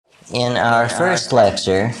In our first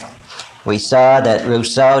lecture, we saw that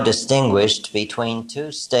Rousseau distinguished between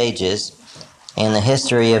two stages in the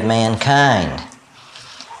history of mankind.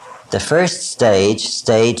 The first stage,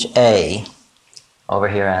 stage A, over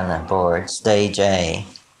here on the board, stage A,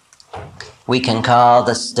 we can call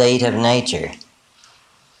the state of nature.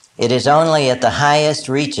 It is only at the highest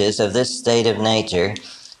reaches of this state of nature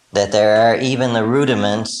that there are even the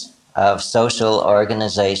rudiments of social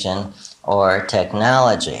organization or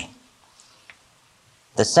technology.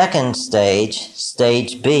 The second stage,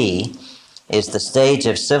 stage B, is the stage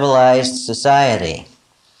of civilized society,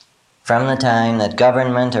 from the time that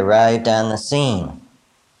government arrived on the scene.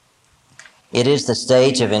 It is the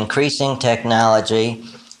stage of increasing technology,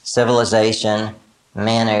 civilization,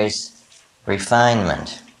 manners,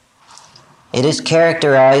 refinement. It is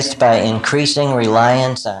characterized by increasing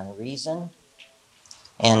reliance on reason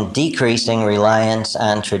and decreasing reliance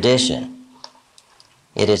on tradition.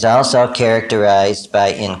 It is also characterized by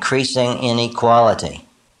increasing inequality.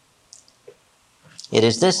 It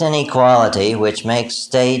is this inequality which makes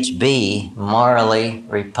stage B morally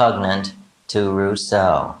repugnant to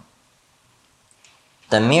Rousseau.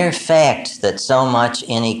 The mere fact that so much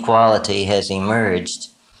inequality has emerged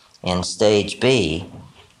in stage B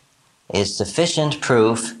is sufficient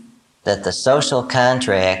proof that the social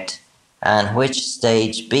contract on which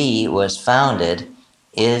stage B was founded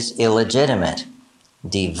is illegitimate,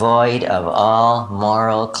 devoid of all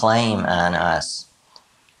moral claim on us.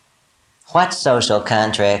 What social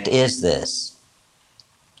contract is this?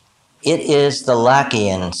 It is the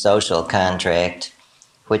Lockean social contract,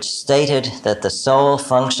 which stated that the sole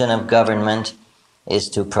function of government is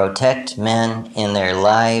to protect men in their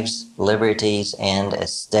lives, liberties, and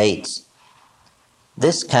estates.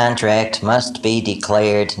 This contract must be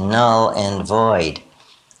declared null and void,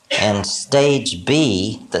 and stage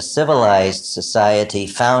B, the civilized society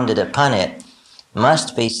founded upon it,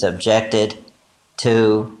 must be subjected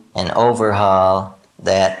to an overhaul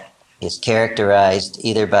that is characterized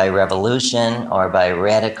either by revolution or by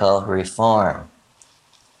radical reform.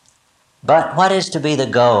 But what is to be the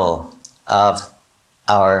goal of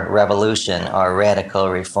our revolution or radical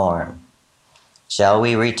reform? Shall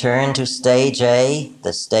we return to stage A,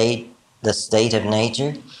 the state of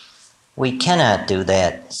nature? We cannot do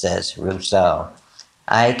that, says Rousseau.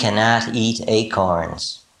 I cannot eat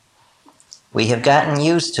acorns. We have gotten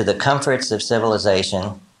used to the comforts of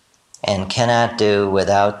civilization and cannot do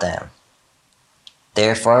without them.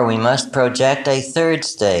 Therefore, we must project a third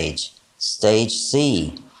stage, stage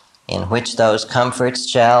C, in which those comforts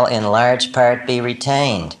shall in large part be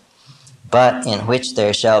retained, but in which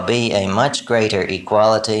there shall be a much greater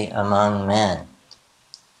equality among men.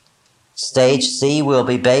 Stage C will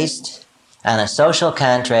be based on a social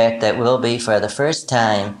contract that will be for the first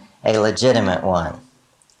time a legitimate one.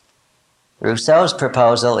 Rousseau's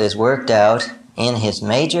proposal is worked out in his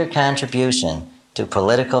major contribution to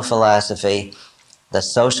political philosophy, The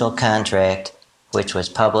Social Contract, which was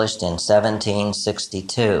published in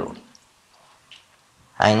 1762.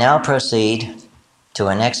 I now proceed to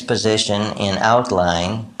an exposition in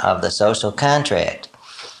outline of the social contract,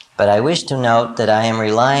 but I wish to note that I am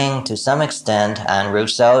relying to some extent on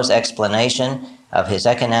Rousseau's explanation of his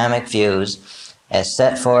economic views as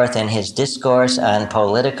set forth in his discourse on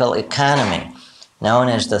political economy, known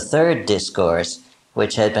as the Third Discourse,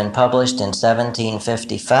 which had been published in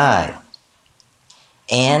 1755.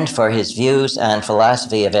 And for his views on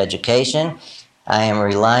philosophy of education, I am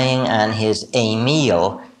relying on his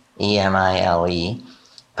Emile, E-M-I-L-E,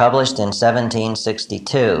 published in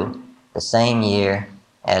 1762, the same year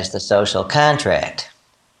as the social contract.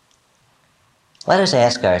 Let us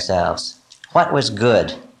ask ourselves, what was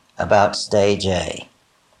good about stage A?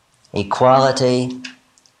 Equality,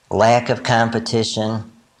 lack of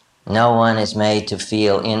competition, no one is made to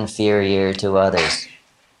feel inferior to others.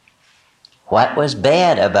 What was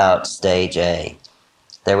bad about stage A?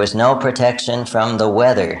 There was no protection from the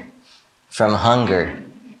weather, from hunger,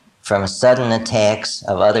 from sudden attacks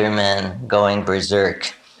of other men going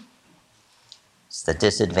berserk. It's the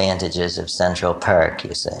disadvantages of Central Park,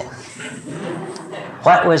 you say.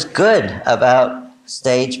 What was good about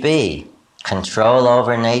stage B? Control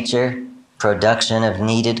over nature, production of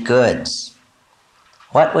needed goods.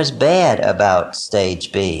 What was bad about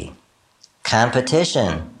stage B?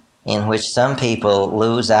 Competition, in which some people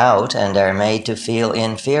lose out and are made to feel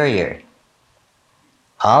inferior.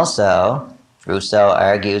 Also, Rousseau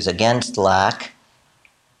argues against Locke.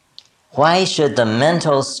 Why should the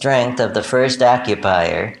mental strength of the first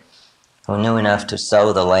occupier, who knew enough to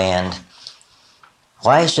sow the land,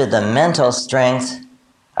 why should the mental strength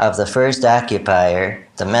of the first occupier,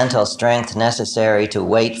 the mental strength necessary to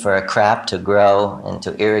wait for a crop to grow and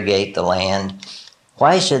to irrigate the land,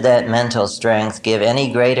 why should that mental strength give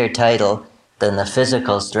any greater title than the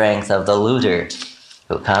physical strength of the looter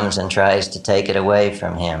who comes and tries to take it away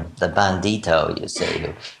from him, the bandito, you see,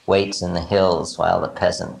 who waits in the hills while the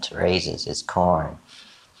peasant raises his corn?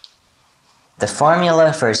 The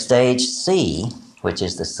formula for stage C, which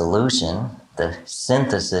is the solution, the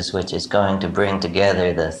synthesis which is going to bring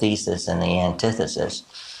together the thesis and the antithesis,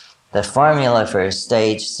 the formula for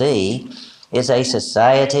stage C is a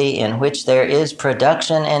society in which there is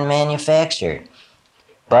production and manufacture,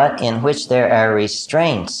 but in which there are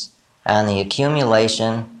restraints on the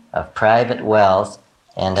accumulation of private wealth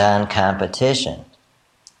and on competition.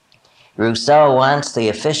 Rousseau wants the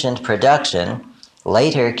efficient production,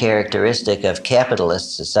 later characteristic of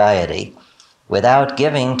capitalist society, without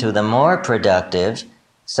giving to the more productive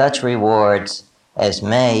such rewards as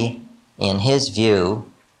may, in his view,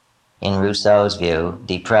 in Rousseau's view,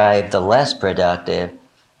 deprive the less productive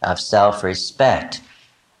of self-respect.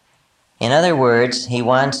 In other words, he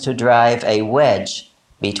wants to drive a wedge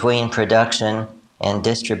between production and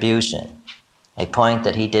distribution, a point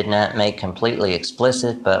that he did not make completely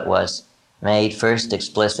explicit but was made first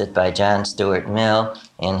explicit by John Stuart Mill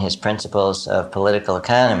in his Principles of Political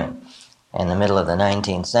Economy in the middle of the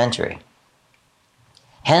 19th century.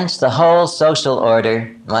 Hence, the whole social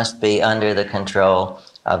order must be under the control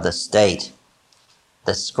of the state.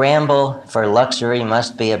 The scramble for luxury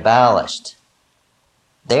must be abolished.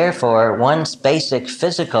 Therefore, once basic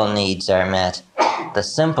physical needs are met, the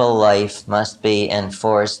simple life must be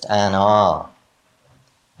enforced on all.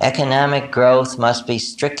 Economic growth must be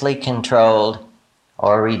strictly controlled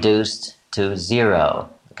or reduced to zero,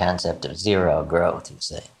 the concept of zero growth, you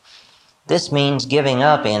say. This means giving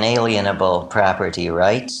up inalienable property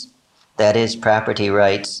rights, that is, property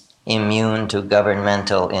rights immune to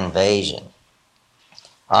governmental invasion.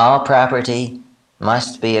 All property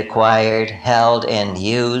must be acquired, held, and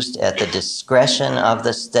used at the discretion of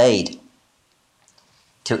the state.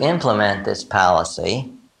 To implement this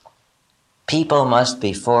policy, people must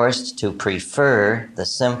be forced to prefer the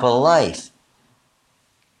simple life.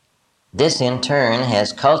 This, in turn,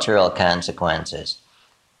 has cultural consequences.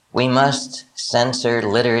 We must censor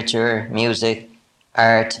literature, music,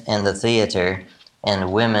 art, and the theater,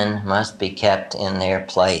 and women must be kept in their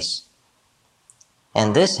place.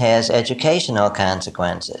 And this has educational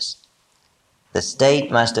consequences. The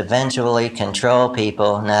state must eventually control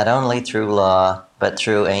people not only through law, but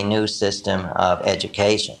through a new system of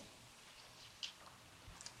education.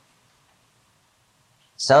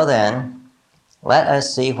 So then, let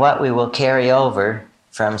us see what we will carry over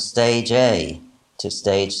from stage A to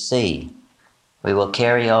stage C. We will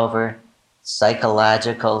carry over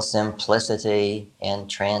psychological simplicity and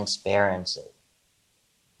transparency,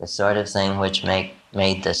 the sort of thing which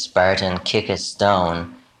made the Spartan kick a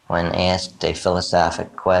stone when asked a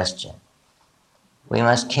philosophic question. We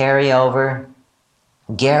must carry over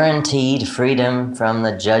guaranteed freedom from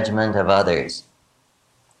the judgment of others.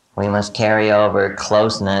 We must carry over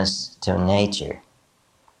closeness to nature.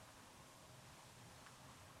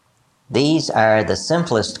 These are the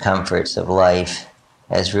simplest comforts of life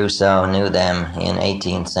as Rousseau knew them in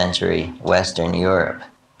 18th century Western Europe,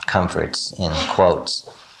 comforts in quotes.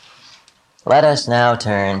 Let us now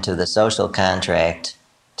turn to the social contract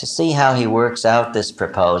to see how he works out this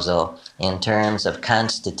proposal in terms of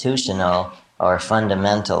constitutional or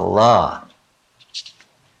fundamental law.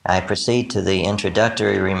 I proceed to the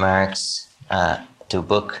introductory remarks to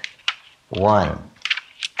Book 1.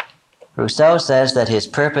 Rousseau says that his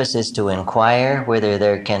purpose is to inquire whether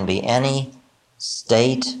there can be any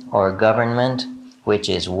state or government which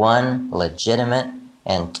is 1, legitimate,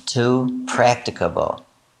 and 2, practicable.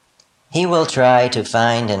 He will try to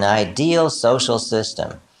find an ideal social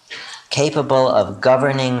system capable of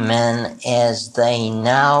governing men as they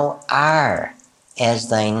now are,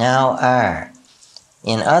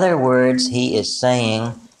 In other words, he is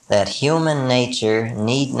saying that human nature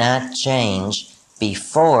need not change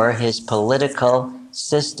before his political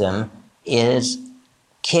system is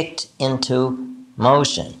kicked into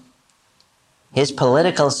motion. His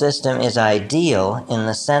political system is ideal in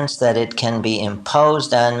the sense that it can be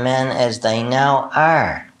imposed on men as they now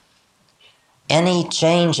are. Any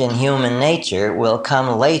change in human nature will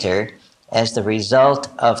come later as the result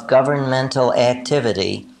of governmental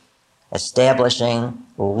activity establishing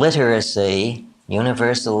literacy,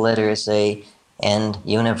 universal literacy, and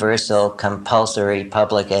universal compulsory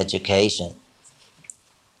public education.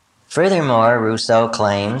 Furthermore, Rousseau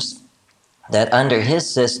claims that under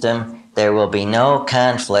his system there will be no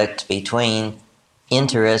conflict between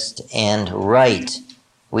interest and right.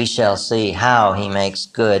 we shall see how he makes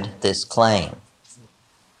good this claim.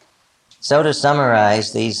 So to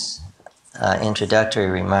summarize these introductory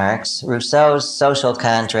remarks, Rousseau's social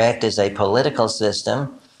contract is a political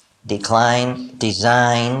system designed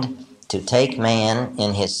to take man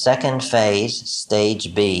in his second phase,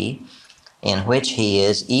 stage B, in which he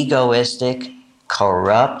is egoistic,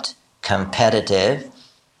 corrupt, competitive,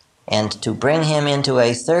 and to bring him into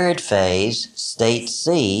a third phase, state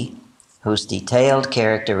C, whose detailed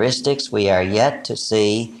characteristics we are yet to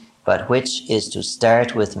see, but which is to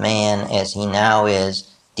start with man as he now is,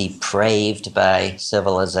 depraved by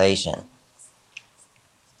civilization.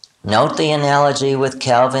 Note the analogy with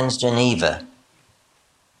Calvin's Geneva,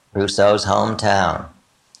 Rousseau's hometown,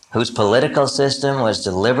 whose political system was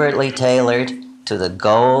deliberately tailored to the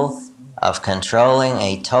goal of controlling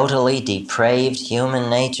a totally depraved human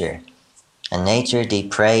nature, a nature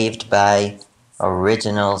depraved by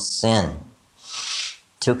original sin.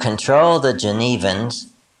 To control the Genevans,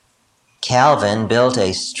 Calvin built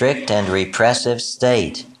a strict and repressive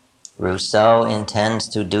state. Rousseau intends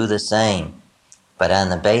to do the same, but on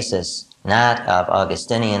the basis not of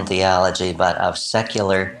Augustinian theology, but of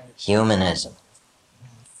secular humanism.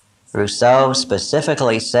 Rousseau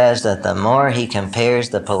specifically says that the more he compares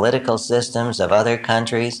the political systems of other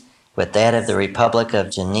countries with that of the Republic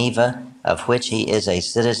of Geneva, of which he is a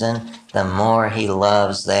citizen, the more he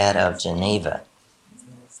loves that of Geneva.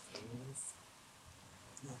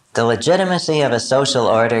 The legitimacy of a social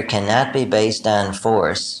order cannot be based on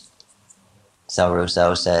force, so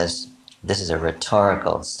Rousseau says. This is a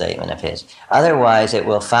rhetorical statement of his. Otherwise, it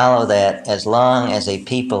will follow that as long as a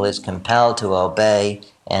people is compelled to obey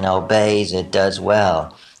and obeys, it does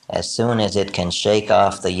well. As soon as it can shake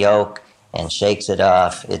off the yoke and shakes it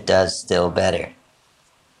off, it does still better.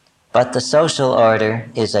 But the social order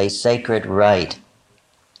is a sacred right,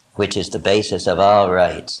 which is the basis of all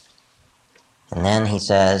rights. And then he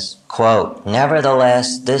says, quote,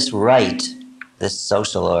 "Nevertheless, this right, this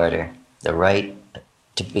social order, the right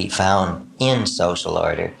to be found in social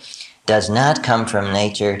order, does not come from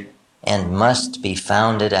nature and must be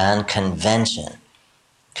founded on convention,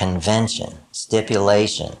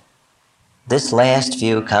 stipulation. This last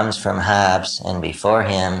view comes from Hobbes, and before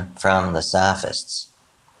him from the Sophists."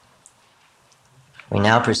 We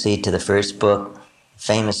now proceed to the first book,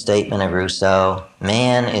 famous statement of Rousseau,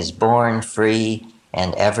 "Man is born free,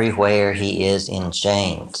 and everywhere he is in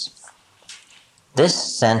chains." This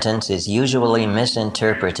sentence is usually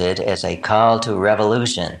misinterpreted as a call to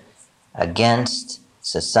revolution against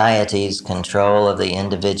society's control of the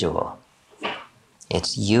individual.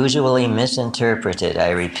 It's usually misinterpreted, I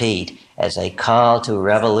repeat, as a call to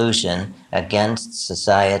revolution against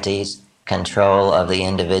society's control of the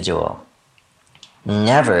individual.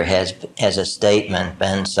 Never has a statement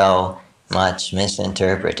been so much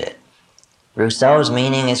misinterpreted. Rousseau's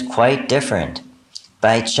meaning is quite different.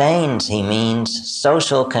 By chains, he means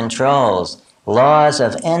social controls, laws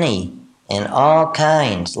of any and all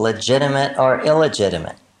kinds, legitimate or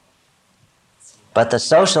illegitimate. But the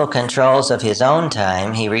social controls of his own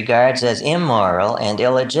time he regards as immoral and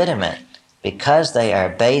illegitimate because they are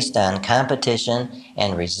based on competition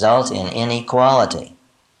and result in inequality.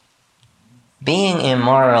 Being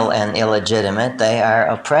immoral and illegitimate, they are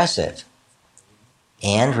oppressive.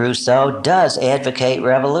 And Rousseau does advocate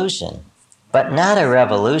revolution, but not a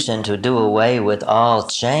revolution to do away with all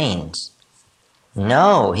chains.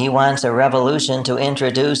 No, he wants a revolution to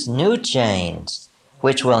introduce new chains,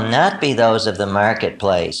 which will not be those of the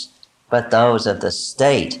marketplace, but those of the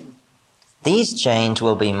state. These chains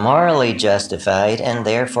will be morally justified and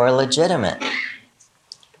therefore legitimate.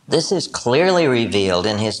 This is clearly revealed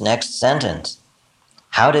in his next sentence.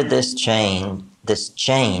 How did this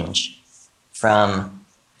change from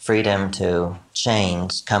freedom to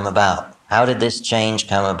chains come about? How did this change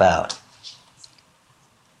come about?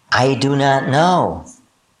 I do not know.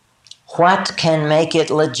 What can make it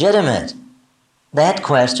legitimate? That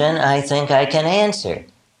question I think I can answer.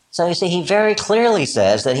 So you see, he very clearly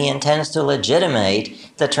says that he intends to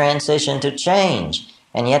legitimate the transition to change,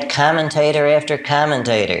 and yet commentator after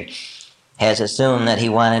commentator has assumed that he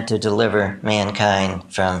wanted to deliver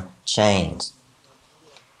mankind from chains.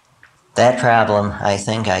 That problem I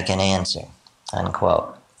think I can answer,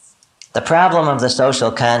 unquote. The problem of the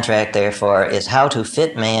social contract, therefore, is how to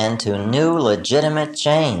fit man to new legitimate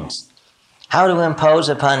chains, how to impose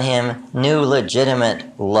upon him new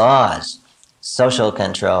legitimate laws, social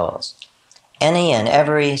controls. Any and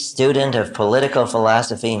every student of political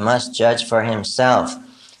philosophy must judge for himself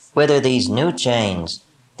whether these new chains,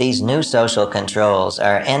 these new social controls,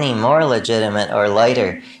 are any more legitimate or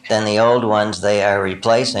lighter than the old ones they are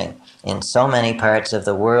replacing, in so many parts of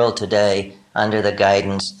the world today under the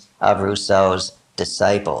guidance of Rousseau's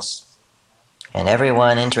disciples. And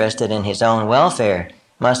everyone interested in his own welfare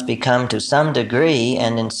must become to some degree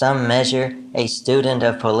and in some measure a student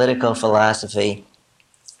of political philosophy,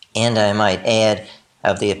 and I might add,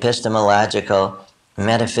 of the epistemological,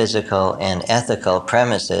 metaphysical, and ethical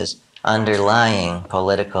premises underlying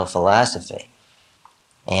political philosophy.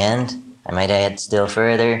 And I might add still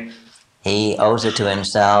further, he owes it to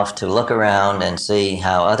himself to look around and see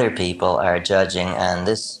how other people are judging on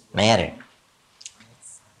this matter.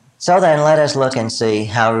 So then let us look and see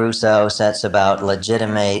how Rousseau sets about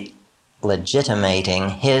legitimating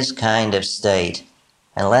his kind of state,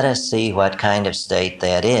 and let us see what kind of state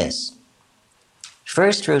that is.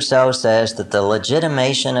 First, Rousseau says that the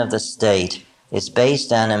legitimation of the state is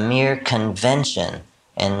based on a mere convention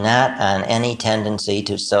and not on any tendency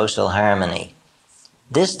to social harmony.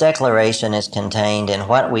 This declaration is contained in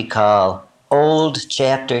what we call Old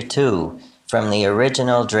Chapter 2 from the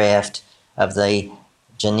original draft of the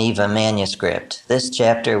Geneva manuscript. This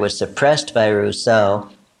chapter was suppressed by Rousseau.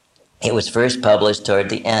 It was first published toward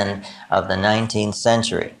the end of the 19th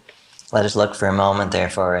century. Let us look for a moment,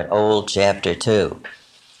 therefore, at Old Chapter 2,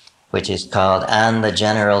 which is called On the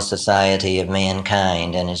General Society of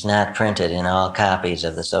Mankind and is not printed in all copies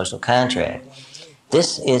of the Social Contract.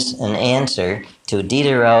 This is an answer to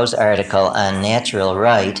Diderot's article on natural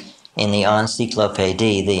right in the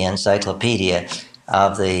Encyclopédie, the encyclopedia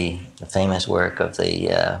of the famous work of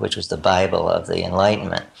which was the Bible of the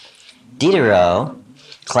Enlightenment. Diderot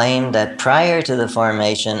claimed that prior to the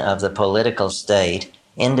formation of the political state,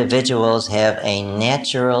 individuals have a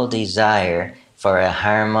natural desire for a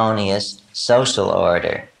harmonious social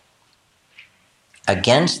order.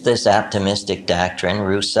 Against this optimistic doctrine,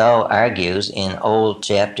 Rousseau argues in Old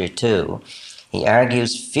Chapter 2, he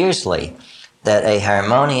argues fiercely that a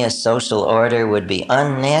harmonious social order would be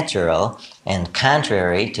unnatural and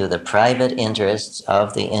contrary to the private interests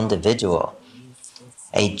of the individual.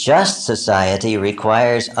 A just society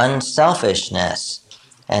requires unselfishness,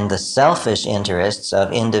 and the selfish interests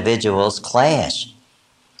of individuals clash.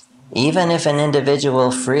 Even if an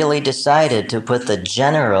individual freely decided to put the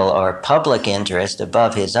general or public interest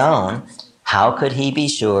above his own, how could he be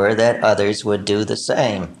sure that others would do the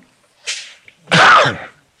same?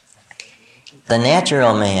 The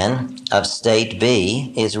natural man of state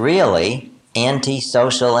B is really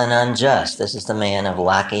antisocial and unjust. This is the man of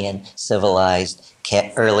Lockean civilized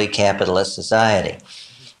early capitalist society.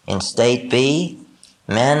 In state B,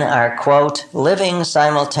 men are, quote, living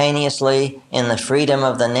simultaneously in the freedom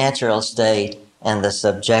of the natural state and the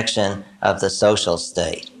subjection of the social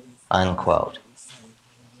state, unquote.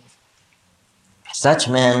 Such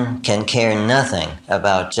men can care nothing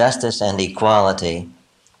about justice and equality,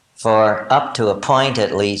 for up to a point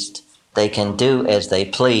at least, they can do as they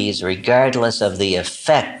please regardless of the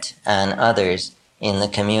effect on others in the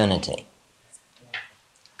community.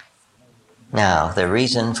 Now, the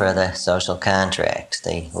reason for the social contract,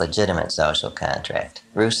 the legitimate social contract.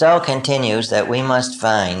 Rousseau continues that we must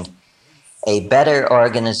find a better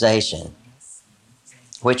organization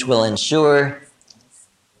which will ensure,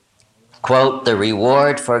 quote, the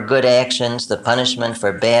reward for good actions, the punishment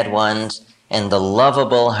for bad ones, and the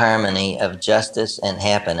lovable harmony of justice and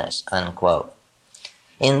happiness, unquote.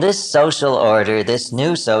 In this social order, this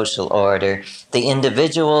new social order, the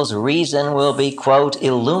individual's reason will be, quote,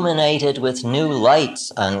 illuminated with new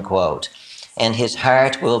lights, unquote, and his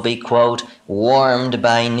heart will be, quote, warmed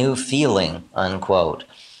by new feeling, unquote,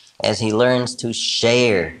 as he learns to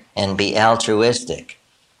share and be altruistic.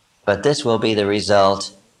 But this will be the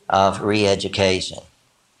result of re-education.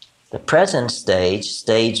 The present stage,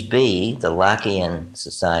 stage B, the Lockean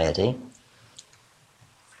society,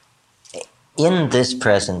 in this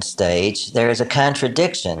present stage, there is a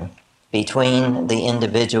contradiction between the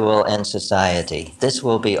individual and society. This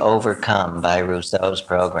will be overcome by Rousseau's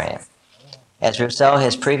program. As Rousseau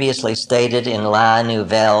has previously stated in La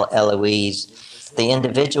Nouvelle Eloise, the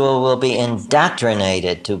individual will be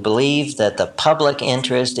indoctrinated to believe that the public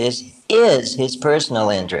interest is his personal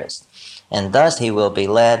interest, and thus he will be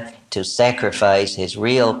led to sacrifice his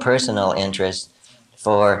real personal interest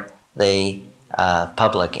for the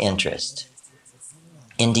public interest.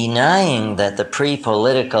 In denying that the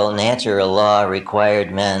pre-political natural law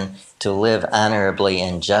required men to live honorably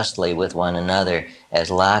and justly with one another,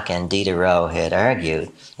 as Locke and Diderot had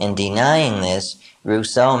argued, in denying this,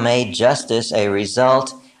 Rousseau made justice a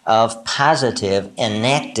result of positive,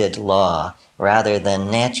 enacted law rather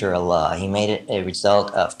than natural law. He made it a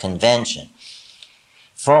result of convention.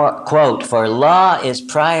 For, quote, for law is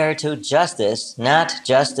prior to justice, not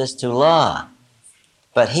justice to law.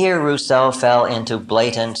 But here Rousseau fell into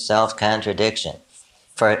blatant self-contradiction.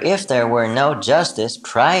 For if there were no justice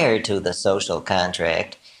prior to the social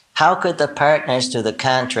contract, how could the partners to the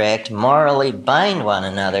contract morally bind one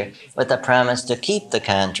another with the promise to keep the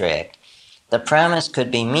contract? The promise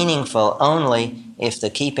could be meaningful only if the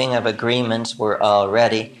keeping of agreements were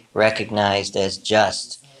already recognized as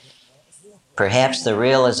just. Perhaps the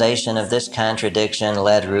realization of this contradiction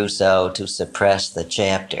led Rousseau to suppress the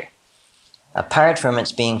chapter. Apart from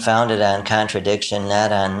its being founded on contradiction,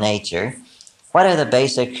 not on nature, what are the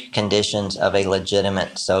basic conditions of a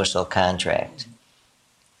legitimate social contract?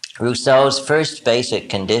 Rousseau's first basic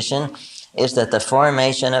condition is that the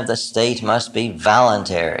formation of the state must be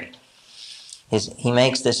voluntary. He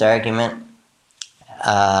makes this argument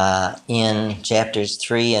in chapters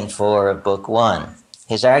 3 and 4 of Book 1.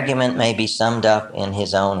 His argument may be summed up in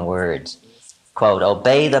his own words. Quote,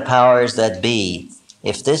 "Obey the powers that be.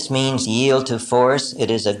 If this means yield to force, it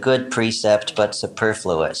is a good precept but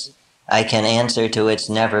superfluous. I can answer to its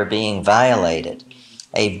never being violated.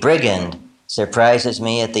 A brigand surprises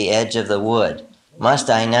me at the edge of the wood. Must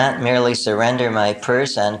I not merely surrender my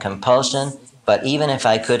purse on compulsion, but even if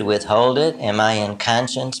I could withhold it, am I in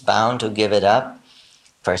conscience bound to give it up?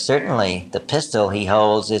 For certainly the pistol he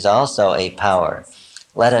holds is also a power.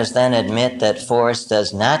 Let us then admit that force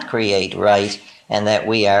does not create right and that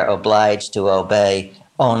we are obliged to obey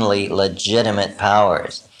only legitimate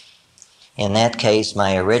powers. In that case,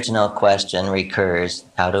 my original question recurs: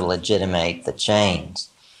 how to legitimate the chains?"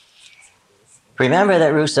 Remember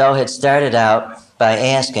that Rousseau had started out by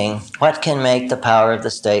asking, what can make the power of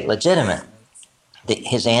the state legitimate?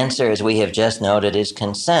 His answer, as we have just noted, is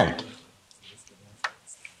consent.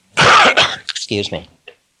 Excuse me.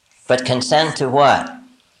 But consent to what?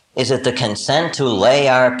 Is it the consent to lay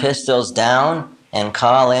our pistols down and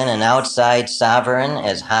call in an outside sovereign,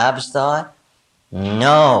 as Hobbes thought?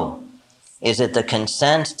 No. Is it the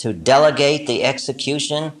consent to delegate the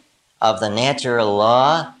execution of the natural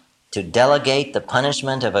law, to delegate the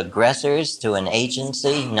punishment of aggressors to an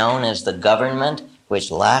agency known as the government,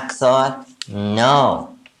 which Locke thought?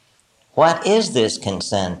 No. What is this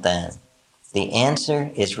consent then? The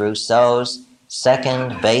answer is Rousseau's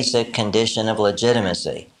second basic condition of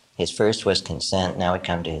legitimacy. His first was consent, now we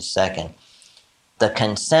come to his second. The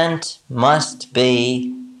consent must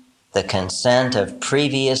be the consent of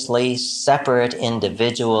previously separate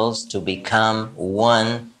individuals to become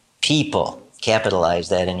one people. Capitalize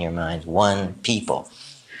that in your mind, one people.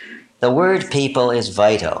 The word people is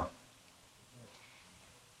vital.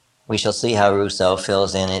 We shall see how Rousseau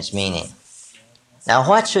fills in its meaning. Now,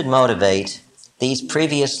 what should motivate these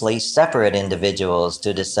previously separate individuals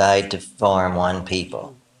to decide to form one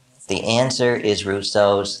people? The answer is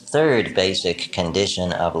Rousseau's third basic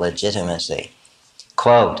condition of legitimacy.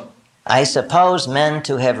 Quote, "I suppose men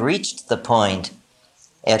to have reached the point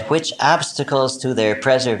at which obstacles to their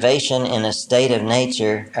preservation in a state of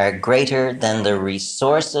nature are greater than the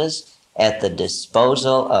resources at the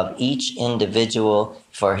disposal of each individual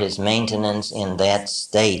for his maintenance in that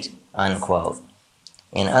state," unquote.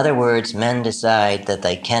 In other words, men decide that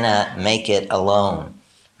they cannot make it alone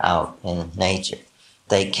out in nature.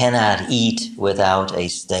 They cannot eat without a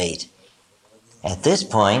state. At this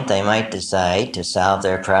point, they might decide to solve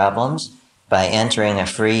their problems by entering a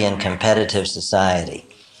free and competitive society.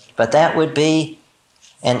 But that would be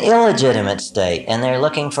an illegitimate state, and they're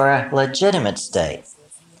looking for a legitimate state.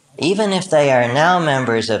 Even if they are now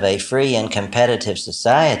members of a free and competitive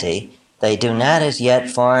society, they do not as yet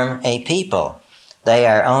form a people. They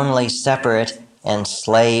are only separate,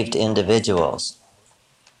 enslaved individuals.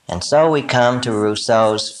 And so we come to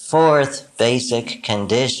Rousseau's fourth basic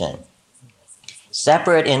condition.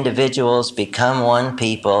 Separate individuals become one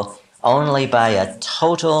people only by a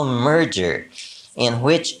total merger in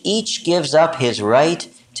which each gives up his right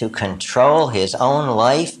to control his own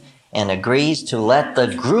life and agrees to let the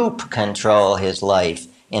group control his life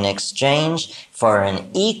in exchange for an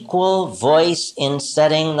equal voice in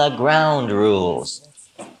setting the ground rules.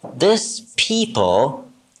 This people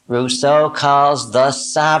Rousseau calls the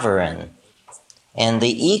sovereign, and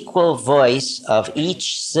the equal voice of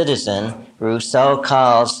each citizen Rousseau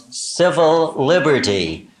calls civil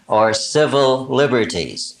liberty or civil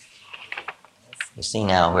liberties. You see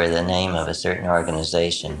now where the name of a certain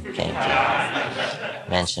organization came from,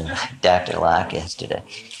 mentioned by Dr. Locke yesterday.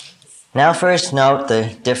 Now first note the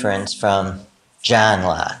difference from John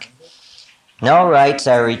Locke. No rights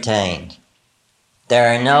are retained.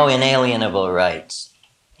 There are no inalienable rights.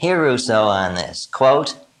 Hear Rousseau on this.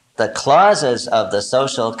 Quote, "The clauses of the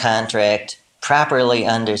social contract, properly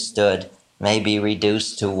understood, may be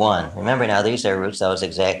reduced to one. Remember now, these are Rousseau's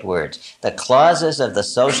exact words. The clauses of the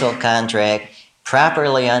social contract,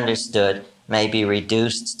 properly understood, may be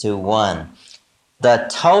reduced to one. The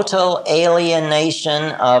total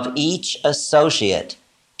alienation of each associate,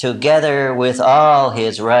 together with all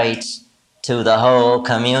his rights to the whole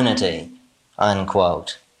community,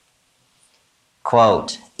 unquote.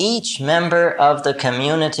 Quote, each member of the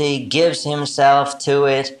community gives himself to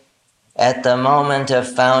it at the moment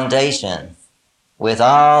of foundation, with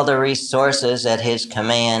all the resources at his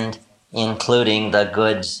command, including the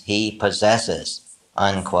goods he possesses,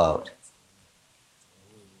 unquote.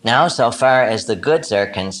 Now, so far as the goods are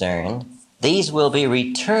concerned, these will be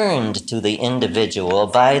returned to the individual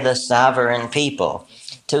by the sovereign people,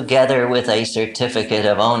 together with a certificate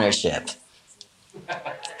of ownership.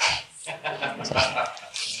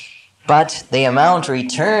 But the amount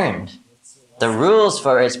returned, the rules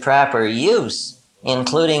for its proper use,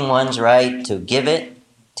 including one's right to give it,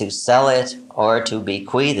 to sell it, or to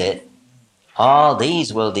bequeath it, all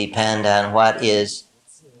these will depend on what is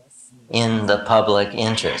in the public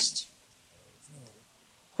interest.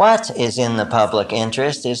 What is in the public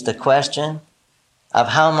interest is the question of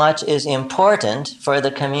how much is important for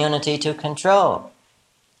the community to control.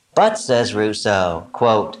 But, says Rousseau,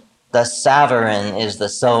 quote, the sovereign is the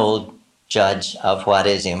sole judge of what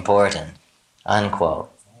is important, unquote.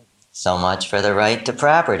 So much for the right to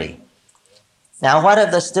property. Now, what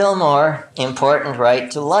of the still more important right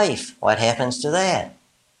to life? What happens to that?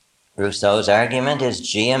 Rousseau's argument is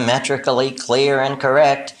geometrically clear and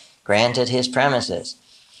correct, granted his premises.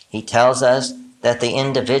 He tells us that the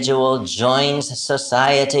individual joins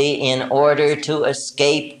society in order to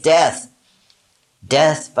escape death.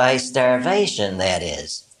 Death by starvation, that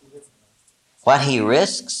is. What he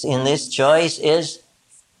risks in this choice is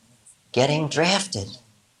getting drafted.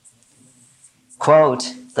 Quote,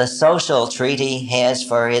 the social treaty has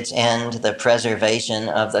for its end the preservation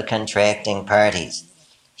of the contracting parties.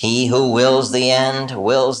 He who wills the end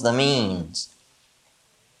wills the means.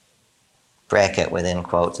 Bracket within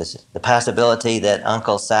quotes, this is the possibility that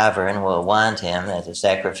Uncle Sovereign will want him as a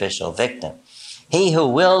sacrificial victim. He who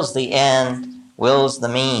wills the end wills the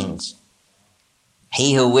means.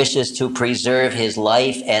 He who wishes to preserve his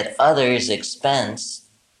life at others' expense,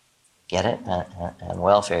 get it? On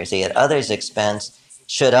welfare, see, at others' expense,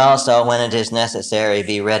 should also, when it is necessary,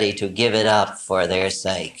 be ready to give it up for their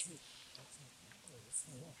sake.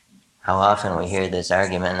 How often we hear this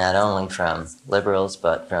argument not only from liberals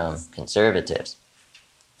but from conservatives.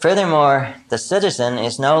 Furthermore, the citizen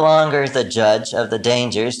is no longer the judge of the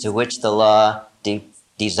dangers to which the law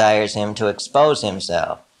desires him to expose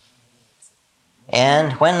himself.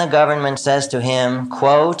 And when the government says to him,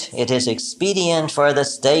 quote, it is expedient for the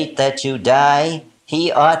state that you die,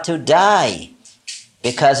 he ought to die,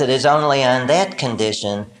 because it is only on that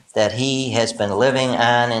condition that he has been living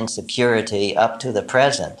on in security up to the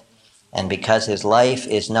present, and because his life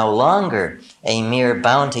is no longer a mere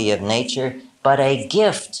bounty of nature, but a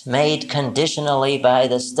gift made conditionally by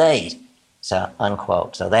the state, so,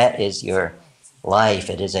 unquote. So that is your life.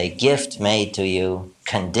 It is a gift made to you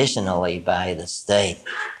conditionally by the state.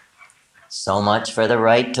 So much for the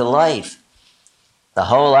right to life. The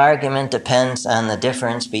whole argument depends on the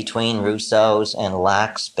difference between Rousseau's and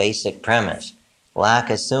Locke's basic premise. Locke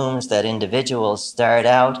assumes that individuals start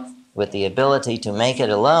out with the ability to make it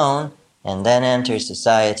alone and then enter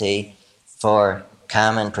society for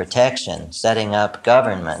common protection, setting up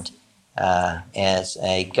government as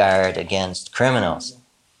a guard against criminals.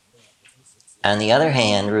 On the other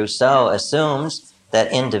hand, Rousseau assumes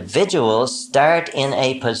that individuals start in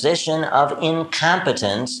a position of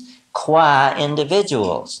incompetence qua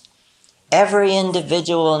individuals. Every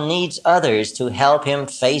individual needs others to help him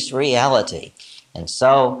face reality, and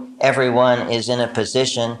so everyone is in a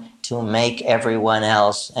position to make everyone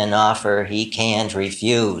else an offer he can't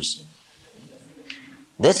refuse.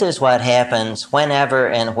 This is what happens whenever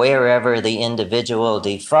and wherever the individual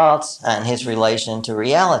defaults on his relation to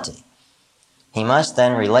reality. He must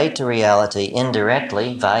then relate to reality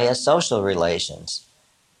indirectly via social relations.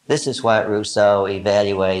 This is what Rousseau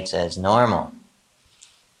evaluates as normal.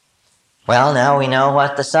 Well, now we know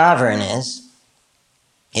what the sovereign is.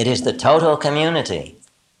 It is the total community.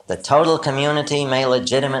 The total community may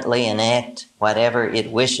legitimately enact whatever it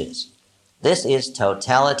wishes. This is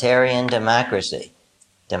totalitarian democracy.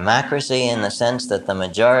 Democracy in the sense that the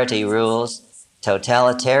majority rules,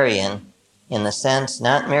 totalitarian in the sense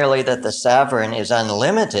not merely that the sovereign is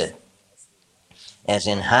unlimited, as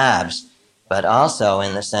in Hobbes, but also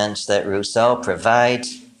in the sense that Rousseau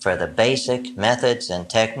provides for the basic methods and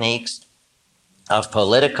techniques of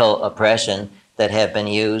political oppression that have been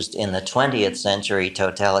used in the 20th century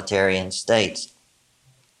totalitarian states.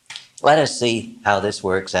 Let us see how this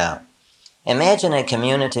works out. Imagine a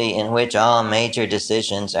community in which all major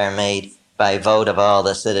decisions are made by vote of all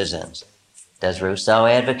the citizens. Does Rousseau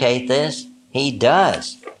advocate this? He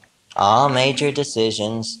does. All major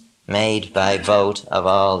decisions made by vote of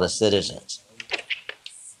all the citizens.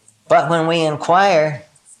 But when we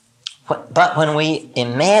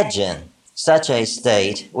imagine such a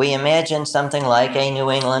state, we imagine something like a New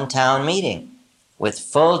England town meeting with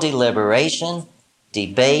full deliberation,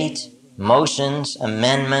 debate, motions,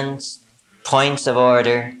 amendments, points of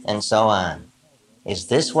order, and so on. Is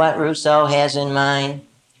this what Rousseau has in mind?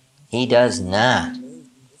 He does not.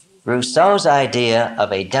 Rousseau's idea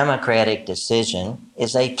of a democratic decision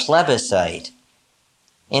is a plebiscite.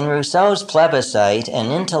 In Rousseau's plebiscite,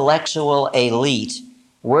 an intellectual elite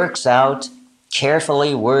works out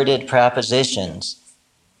carefully worded propositions,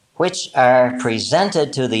 which are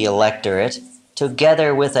presented to the electorate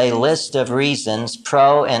together with a list of reasons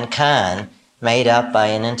pro and con made up by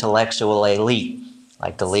an intellectual elite,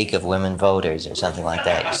 like the League of Women Voters or something like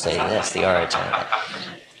that. You say that's the origin of it.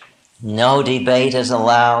 No debate is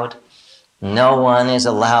allowed. No one is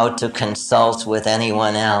allowed to consult with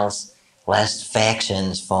anyone else, lest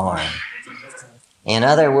factions form. In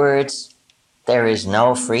other words, there is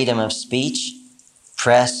no freedom of speech,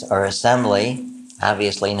 press, or assembly,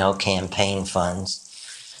 obviously no campaign funds.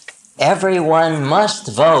 Everyone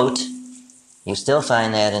must vote. You still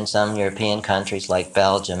find that in some European countries like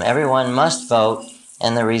Belgium. Everyone must vote,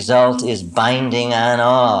 and the result is binding on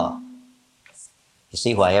all. You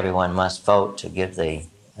see why everyone must vote, to give the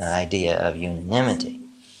idea of unanimity.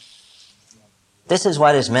 This is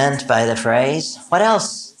what is meant by the phrase, what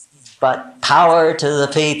else but power to the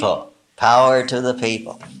people? Power to the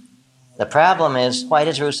people. The problem is, why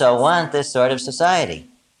does Rousseau want this sort of society?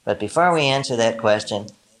 But before we answer that question,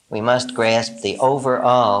 we must grasp the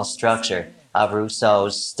overall structure of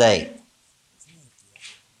Rousseau's state.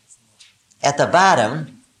 At the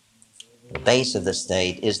bottom, the base of the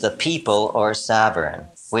state, is the people or sovereign,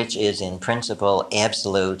 which is in principle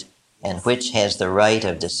absolute and which has the right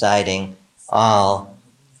of deciding all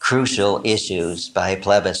crucial issues by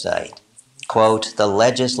plebiscite. Quote, the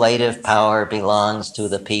legislative power belongs to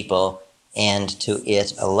the people and to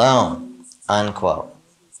it alone, unquote.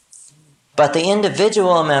 But the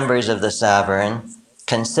individual members of the sovereign,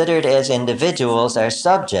 considered as individuals, are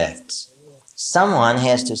subjects. Someone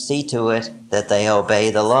has to see to it that they obey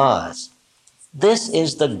the laws. This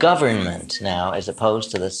is the government now, as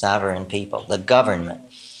opposed to the sovereign people, the government.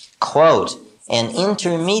 Quote, an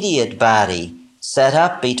intermediate body set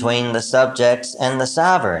up between the subjects and the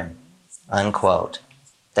sovereign, unquote.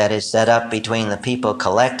 That is, set up between the people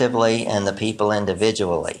collectively and the people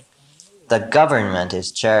individually. The government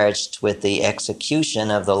is charged with the execution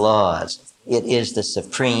of the laws. It is the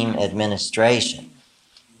supreme administration.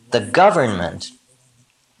 The government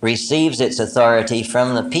receives its authority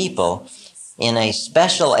from the people in a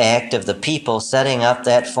special act of the people setting up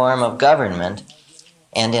that form of government,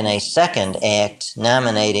 and in a second act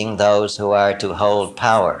nominating those who are to hold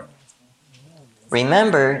power.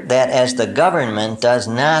 Remember that as the government does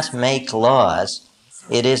not make laws,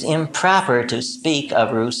 it is improper to speak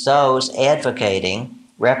of Rousseau's advocating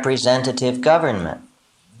representative government.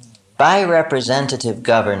 By representative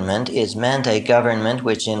government is meant a government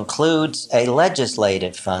which includes a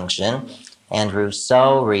legislative function, and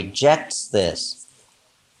Rousseau rejects this.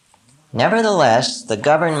 Nevertheless, the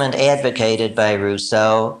government advocated by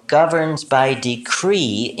Rousseau governs by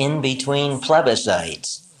decree in between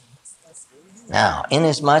plebiscites. Now,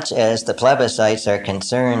 inasmuch as the plebiscites are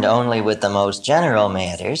concerned only with the most general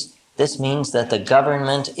matters, this means that the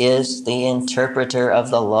government is the interpreter of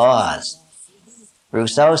the laws.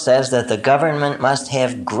 Rousseau says that the government must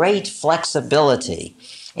have great flexibility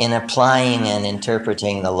in applying and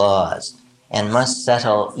interpreting the laws, and must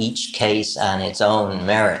settle each case on its own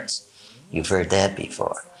merits. You've heard that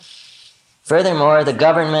before. Furthermore, the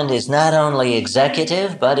government is not only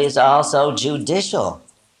executive, but is also judicial.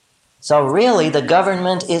 So really, the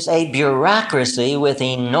government is a bureaucracy with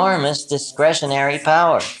enormous discretionary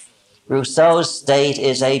power. Rousseau's state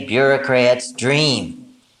is a bureaucrat's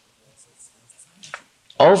dream.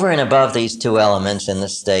 Over and above these two elements in the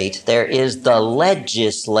state, there is the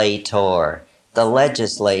legislator. The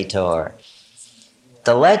legislator.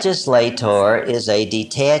 The legislator is a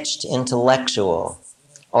detached intellectual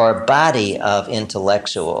or body of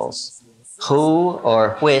intellectuals who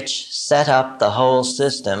or which set up the whole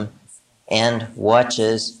system and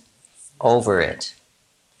watches over it.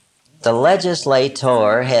 The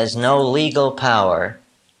legislator has no legal power,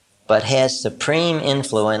 but has supreme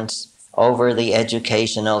influence over the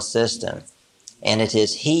educational system, and it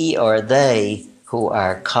is he or they who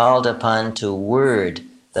are called upon to word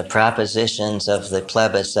the propositions of the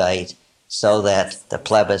plebiscite so that the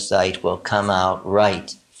plebiscite will come out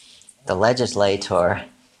right. The legislator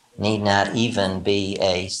need not even be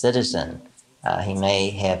a citizen. He may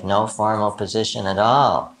have no formal position at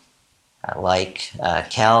all, like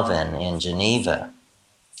Calvin in Geneva,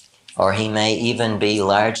 or he may even be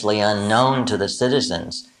largely unknown to the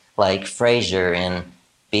citizens, like Fraser in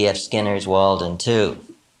B.F. Skinner's Walden 2.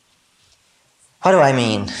 What do I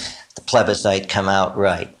mean, the plebiscite come out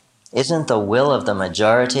right? Isn't the will of the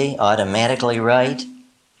majority automatically right?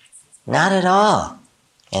 Not at all.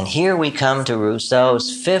 And here we come to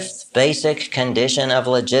Rousseau's fifth basic condition of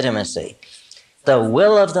legitimacy. The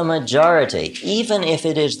will of the majority, even if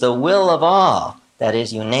it is the will of all, that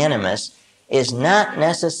is unanimous, is not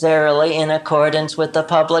necessarily in accordance with the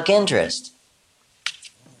public interest.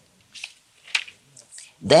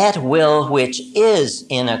 That will which is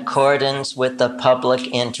in accordance with the public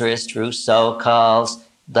interest, Rousseau calls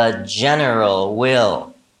the general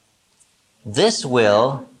will. This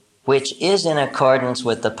will, which is in accordance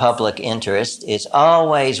with the public interest, is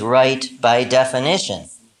always right by definition.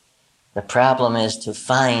 The problem is to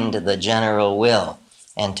find the general will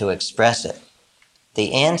and to express it.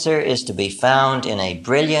 The answer is to be found in a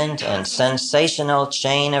brilliant and sensational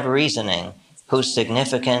chain of reasoning whose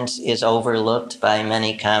significance is overlooked by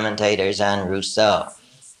many commentators on Rousseau.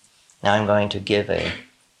 Now I'm going to give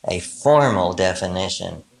a formal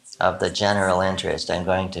definition of the general interest. I'm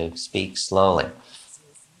going to speak slowly.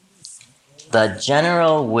 The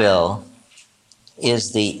general will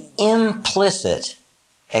is the implicit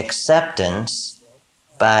acceptance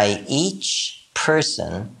by each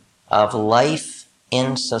person of life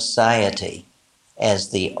in society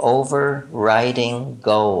as the overriding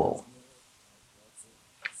goal.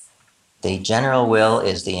 The general will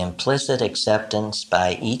is the implicit acceptance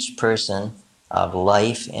by each person of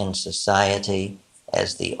life in society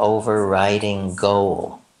as the overriding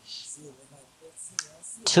goal,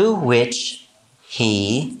 to which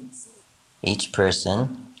he, each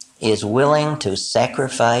person, is willing to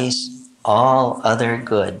sacrifice all other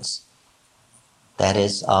goods, that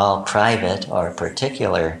is, all private or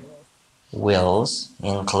particular wills,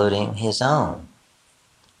 including his own.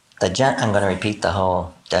 I'm going to repeat the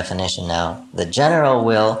whole definition now. The general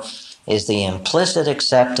will is the implicit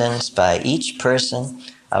acceptance by each person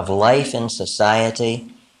of life in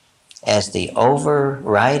society as the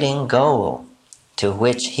overriding goal to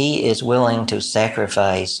which he is willing to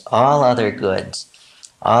sacrifice all other goods,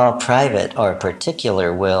 all private or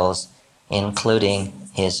particular wills, including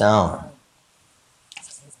his own.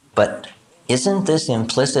 But isn't this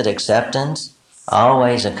implicit acceptance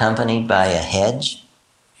always accompanied by a hedge?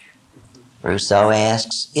 Rousseau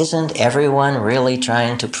asks, isn't everyone really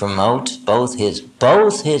trying to promote both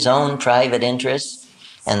his own private interests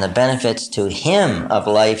and the benefits to him of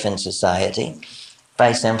life in society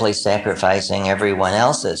by simply sacrificing everyone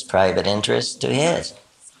else's private interests to his?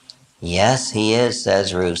 Yes, he is,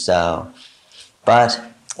 says Rousseau, but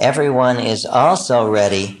everyone is also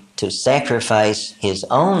ready to sacrifice his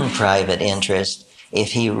own private interest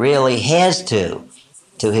if he really has to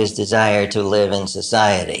his desire to live in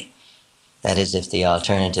society. That is, if the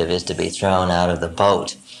alternative is to be thrown out of the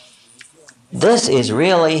boat. This is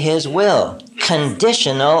really his will,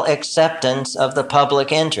 conditional acceptance of the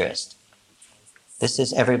public interest. This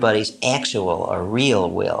is everybody's actual or real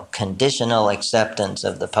will, conditional acceptance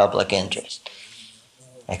of the public interest,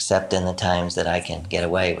 except in the times that I can get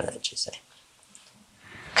away with it, you see.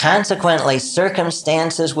 Consequently,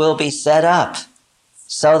 circumstances will be set up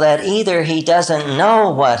so that either he doesn't know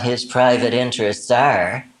what his private interests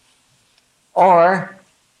are, or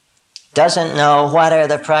doesn't know what are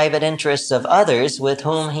the private interests of others with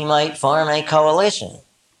whom he might form a coalition.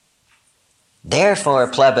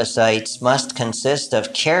 Therefore, plebiscites must consist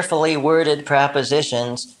of carefully worded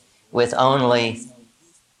propositions with only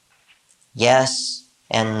yes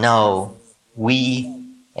and no, oui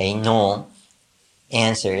et non,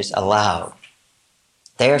 answers allowed.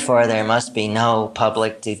 Therefore, there must be no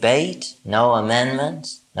public debate, no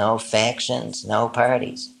amendments, no factions, no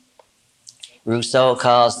parties. Rousseau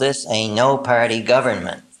calls this a no-party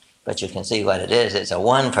government, but you can see what it is. It's a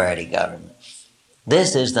one-party government.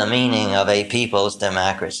 This is the meaning of a people's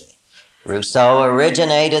democracy. Rousseau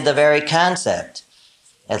originated the very concept.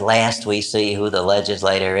 At last we see who the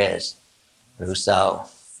legislator is, Rousseau.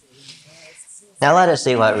 Now let us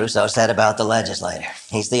see what Rousseau said about the legislator.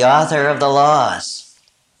 He's the author of the laws.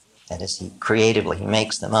 That is, he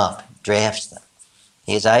makes them up, drafts them.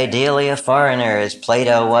 He is ideally a foreigner, as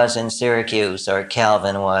Plato was in Syracuse or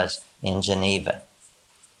Calvin was in Geneva.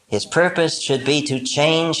 His purpose should be to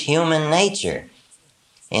change human nature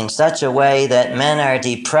in such a way that men are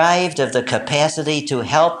deprived of the capacity to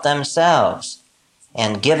help themselves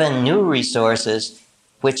and given new resources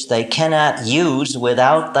which they cannot use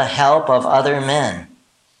without the help of other men.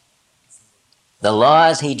 The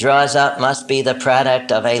laws he draws up must be the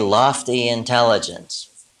product of a lofty intelligence.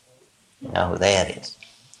 You know who that is.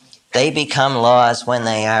 They become laws when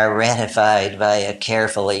they are ratified by a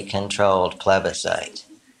carefully controlled plebiscite.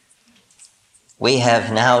 We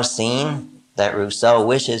have now seen that Rousseau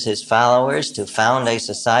wishes his followers to found a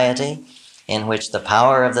society in which the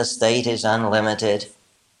power of the state is unlimited,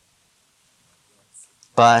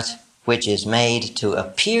 but which is made to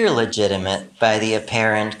appear legitimate by the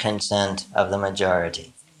apparent consent of the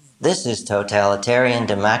majority. This is totalitarian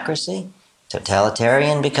democracy.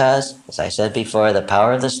 Totalitarian because, as I said before, the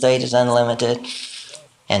power of the state is unlimited,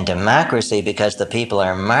 and democracy because the people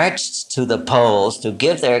are marched to the polls to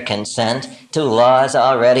give their consent to laws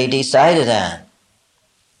already decided on.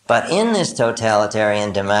 But in this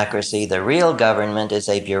totalitarian democracy, the real government is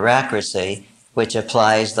a bureaucracy which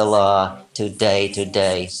applies the law to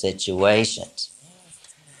day-to-day situations.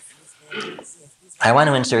 I want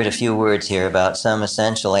to insert a few words here about some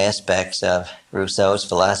essential aspects of Rousseau's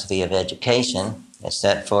philosophy of education as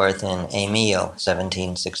set forth in Emile,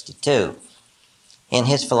 1762. In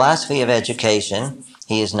his philosophy of education,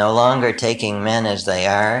 he is no longer taking men as they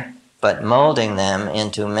are, but molding them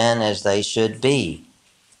into men as they should be.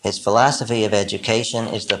 His philosophy of education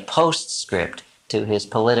is the postscript to his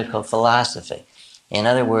political philosophy. In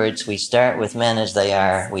other words, we start with men as they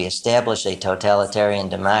are, we establish a totalitarian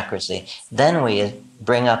democracy, then we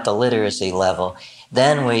bring up the literacy level,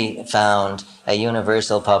 then we found a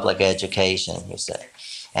universal public education, you say,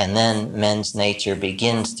 and then men's nature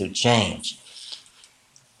begins to change.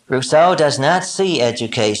 Rousseau does not see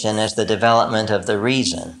education as the development of the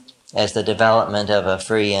reason, as the development of a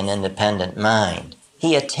free and independent mind.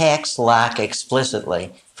 He attacks Locke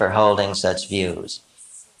explicitly for holding such views.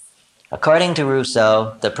 According to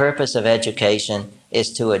Rousseau, the purpose of education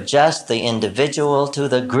is to adjust the individual to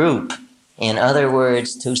the group, in other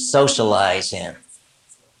words, to socialize him.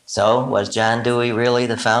 So, was John Dewey really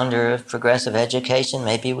the founder of progressive education?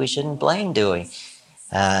 Maybe we shouldn't blame Dewey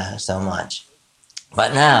so much.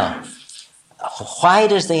 But now, why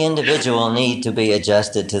does the individual need to be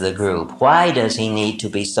adjusted to the group? Why does he need to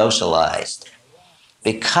be socialized?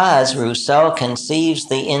 Because Rousseau conceives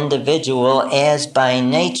the individual as by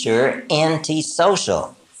nature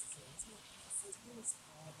antisocial,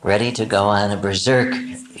 ready to go on a berserker,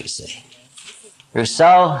 you see.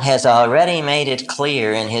 Rousseau has already made it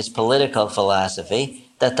clear in his political philosophy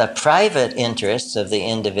that the private interests of the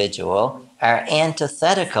individual are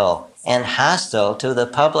antithetical and hostile to the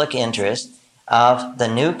public interest of the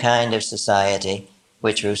new kind of society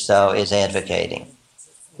which Rousseau is advocating.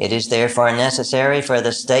 It is therefore necessary for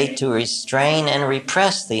the state to restrain and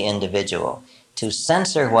repress the individual, to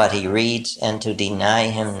censor what he reads, and to deny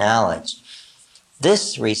him knowledge.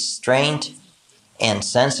 This restraint and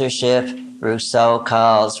censorship Rousseau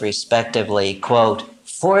calls respectively, quote,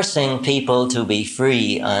 forcing people to be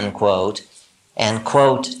free, unquote, and,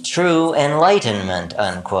 quote, true enlightenment,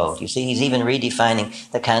 unquote. You see, he's even redefining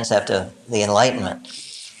the concept of the Enlightenment.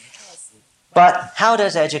 But how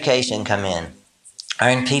does education come in?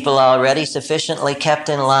 Aren't people already sufficiently kept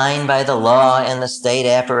in line by the law and the state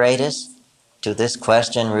apparatus? To this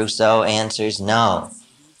question, Rousseau answers no.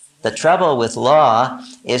 The trouble with law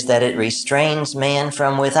is that it restrains man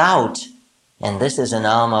from without, and this is an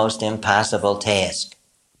almost impossible task.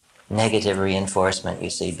 Negative reinforcement, you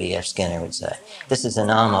see, B.F. Skinner would say. This is an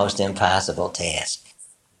almost impossible task.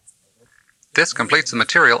 This completes the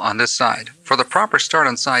material on this side. For the proper start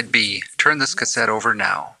on side B, turn this cassette over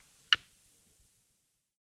now.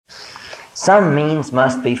 Some means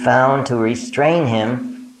must be found to restrain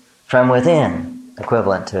him from within,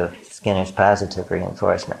 equivalent to Skinner's positive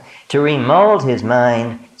reinforcement, to remold his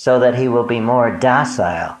mind so that he will be more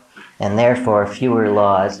docile, and therefore fewer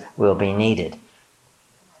laws will be needed.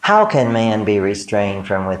 How can man be restrained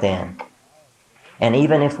from within? And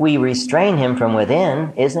even if we restrain him from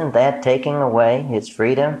within, isn't that taking away his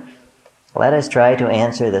freedom? Let us try to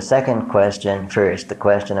answer the second question first, the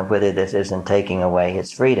question of whether this isn't taking away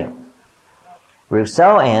his freedom.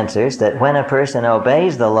 Rousseau answers that when a person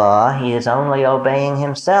obeys the law, he is only obeying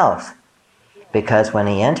himself, because when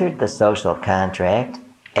he entered the social contract,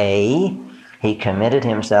 A, he committed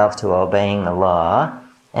himself to obeying the law,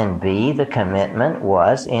 and B, the commitment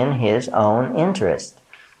was in his own interest,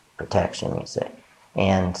 protection, you say,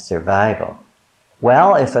 and survival.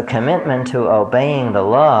 Well, if a commitment to obeying the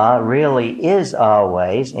law really is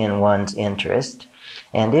always in one's interest,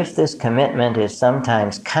 and if this commitment is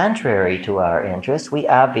sometimes contrary to our interests, we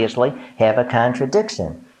obviously have a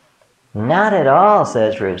contradiction. Not at all,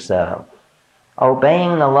 says Rousseau.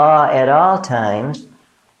 Obeying the law at all times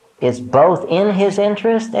is both in his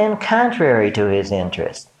interest and contrary to his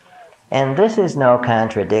interest. And this is no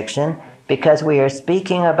contradiction because we are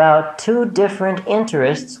speaking about two different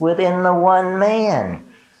interests within the one man.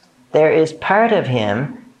 There is part of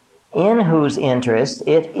him in whose interest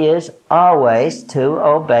it is always to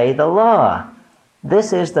obey the law.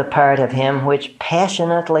 This is the part of him which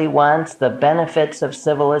passionately wants the benefits of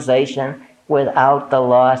civilization without the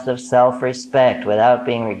loss of self-respect, without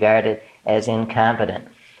being regarded as incompetent.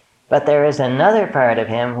 But there is another part of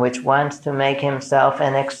him which wants to make himself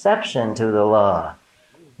an exception to the law.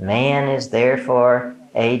 Man is therefore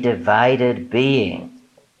a divided being.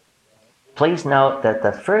 Please note that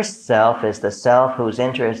the first self is the self whose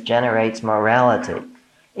interest generates morality.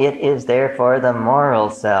 It is therefore the moral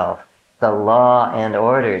self, the law and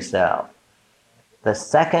order self. The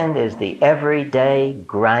second is the everyday,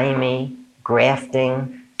 grimy,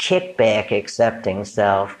 grafting, kickback-accepting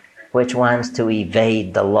self, which wants to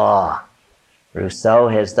evade the law. Rousseau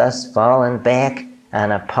has thus fallen back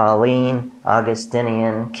on a Pauline,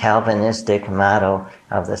 Augustinian, Calvinistic model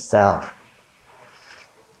of the self.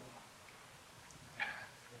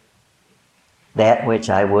 That which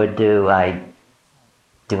I would do, I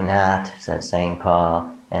do not, says St.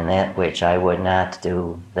 Paul, and that which I would not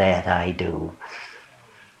do, that I do.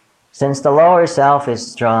 Since the lower self is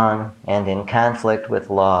strong and in conflict with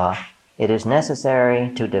law, it is necessary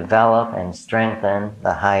to develop and strengthen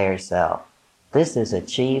the higher self. This is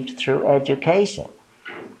achieved through education.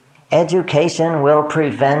 Education will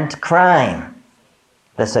prevent crime.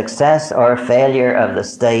 The success or failure of the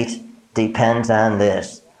state depends on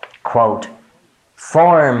this. Quote,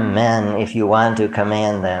 form men if you want to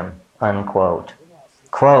command them, unquote.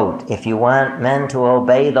 Quote, if you want men to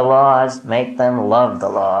obey the laws, make them love the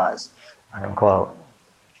laws, unquote.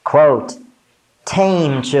 Quote,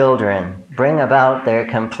 tame children, bring about their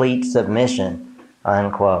complete submission,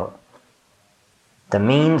 unquote. The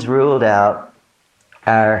means ruled out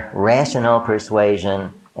are rational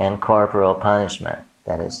persuasion and corporal punishment,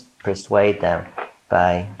 that is, persuade them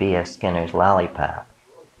by B.F. Skinner's lollipop.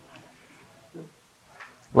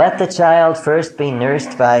 Let the child first be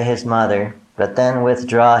nursed by his mother, but then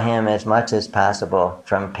withdraw him as much as possible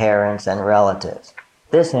from parents and relatives.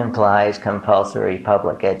 This implies compulsory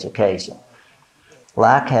public education.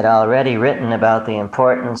 Locke had already written about the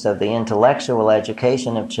importance of the intellectual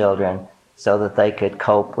education of children so that they could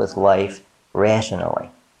cope with life rationally.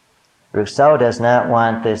 Rousseau does not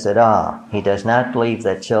want this at all. He does not believe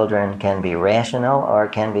that children can be rational or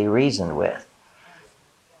can be reasoned with.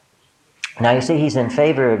 Now you see, he's in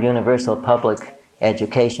favor of universal public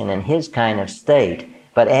education in his kind of state,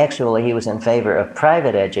 but actually he was in favor of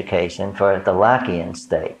private education for the Lockean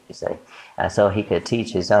state, you see. So he could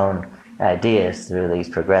teach his own ideas through these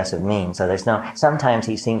progressive means. So sometimes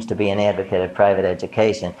he seems to be an advocate of private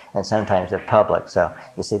education and sometimes of public. So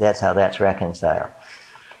you see, that's how that's reconciled.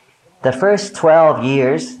 The first 12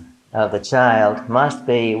 years of the child must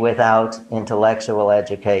be without intellectual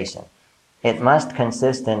education. It must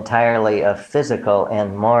consist entirely of physical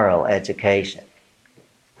and moral education.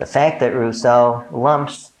 The fact that Rousseau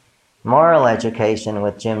lumps moral education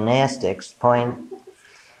with gymnastics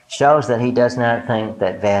shows that he does not think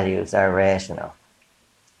that values are rational.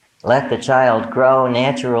 Let the child grow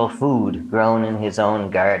natural food grown in his own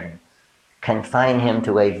garden. Confine him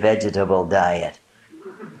to a vegetable diet.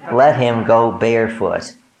 Let him go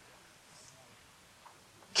barefoot.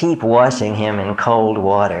 Keep washing him in cold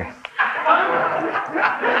water.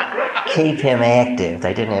 Keep him active.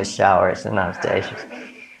 They didn't have showers in those days.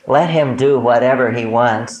 Let him do whatever he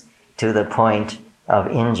wants to the point of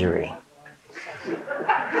injury.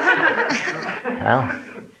 Well,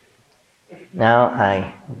 now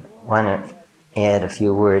I want to add a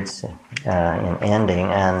few words in ending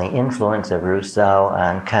on the influence of Rousseau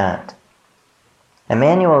on Kant.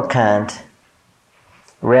 Immanuel Kant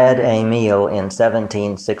read Emile in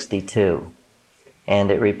 1762, and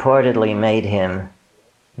it reportedly made him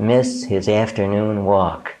miss his afternoon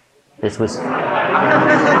walk. This was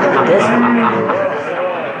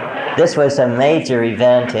a major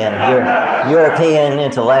event in European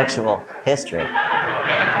intellectual history.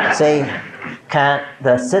 See, Kant,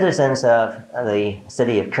 the citizens of the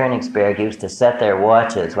city of Königsberg used to set their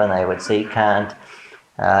watches when they would see Kant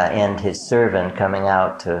and his servant coming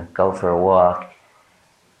out to go for a walk.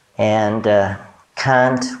 And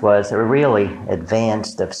Kant was a really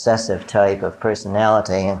advanced, obsessive type of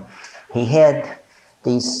personality, and he had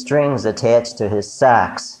these strings attached to his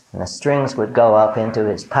socks, and the strings would go up into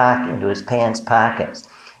his pocket, into his pants pockets.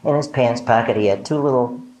 In his pants pocket, he had two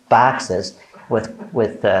little boxes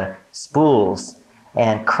with spools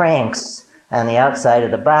and cranks on the outside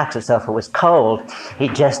of the boxes. So if it was cold,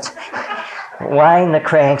 he'd just wind the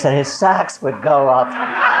cranks, and his socks would go up.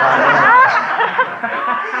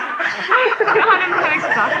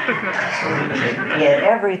 He had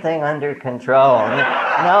everything under control.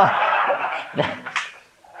 No.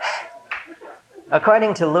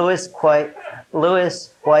 According to Louis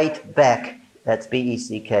White Beck, that's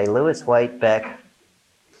B-E-C-K, Louis White Beck,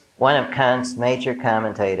 one of Kant's major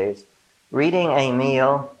commentators, reading a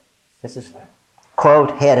meal, this is,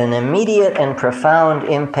 quote, had an immediate and profound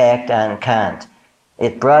impact on Kant.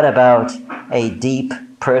 It brought about a deep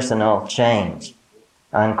personal change,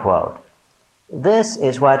 unquote. This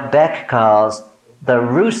is what Beck calls the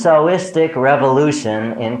Rousseauistic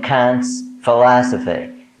revolution in Kant's philosophy.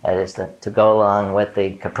 That is to go along with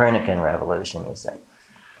the Copernican revolution, you say.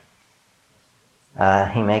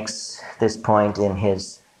 He makes this point in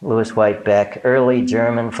his Louis White Beck, Early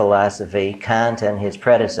German Philosophy, Kant and His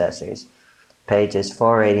Predecessors, pages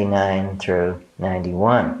 489 through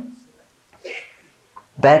 91.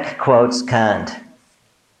 Beck quotes Kant,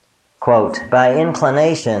 quote, "By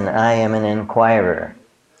inclination I am an inquirer.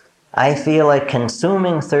 I feel a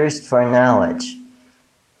consuming thirst for knowledge,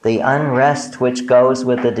 the unrest which goes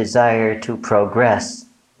with the desire to progress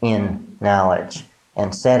in knowledge,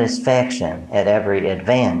 and satisfaction at every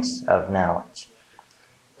advance of knowledge.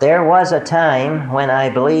 There was a time when I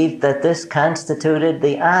believed that this constituted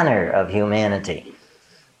the honor of humanity,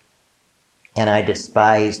 and I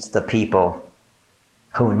despised the people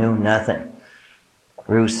who knew nothing.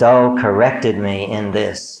 Rousseau corrected me in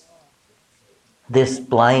this. This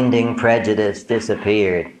blinding prejudice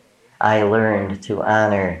disappeared. I learned to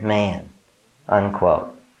honor man,"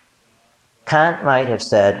 unquote. Kant might have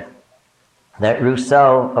said that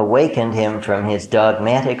Rousseau awakened him from his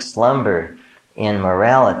dogmatic slumber in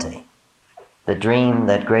morality, the dream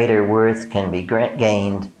that greater worth can be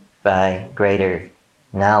gained by greater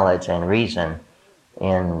knowledge and reason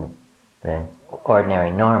in the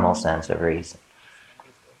ordinary normal sense of reason.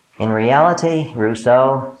 In reality,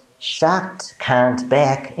 Rousseau shocked Kant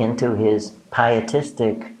back into his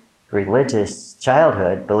pietistic religious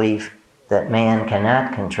childhood belief that man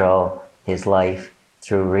cannot control his life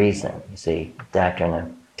through reason. You see, doctrine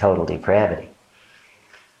of total depravity.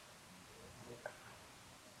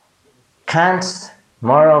 Kant's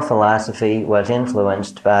moral philosophy was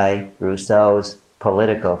influenced by Rousseau's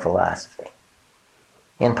political philosophy.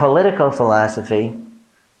 In political philosophy,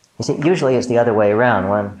 you see, usually it's the other way around.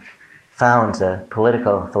 One founds a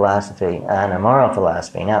political philosophy on a moral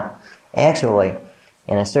philosophy. Now, actually,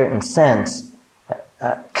 in a certain sense,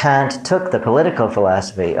 Kant took the political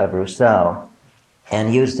philosophy of Rousseau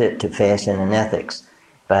and used it to fashion an ethics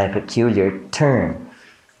by a peculiar turn.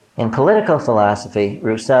 In political philosophy,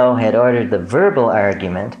 Rousseau had ordered the verbal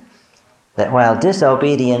argument that while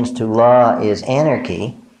disobedience to law is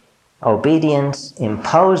anarchy, obedience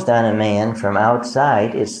imposed on a man from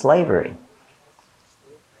outside is slavery.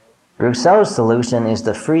 Rousseau's solution is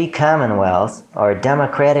the free commonwealth or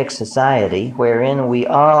democratic society wherein we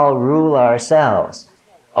all rule ourselves,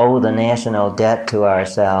 owe the national debt to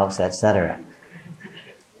ourselves, etc.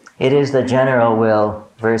 It is the general will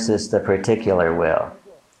versus the particular will.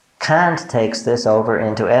 Kant takes this over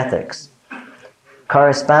into ethics.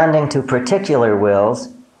 Corresponding to particular wills,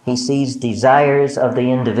 he sees desires of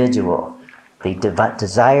the individual. The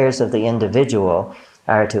desires of the individual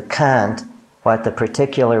are to Kant what the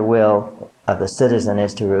particular will of the citizen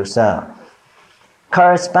is to Rousseau.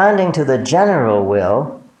 Corresponding to the general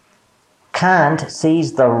will, Kant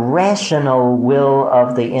sees the rational will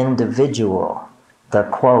of the individual, the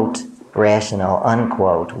quote, rational,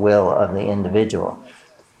 unquote, will of the individual.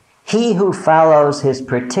 He who follows his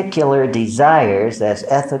particular desires as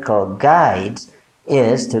ethical guides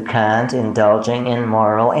is, to Kant, indulging in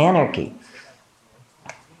moral anarchy.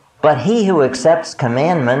 But he who accepts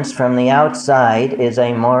commandments from the outside is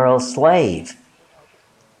a moral slave.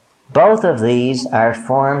 Both of these are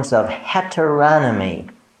forms of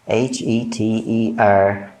heteronomy, Heteronomy,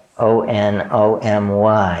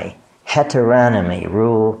 heteronomy,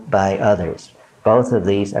 rule by others. Both of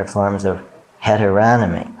these are forms of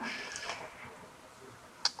heteronomy,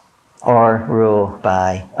 or rule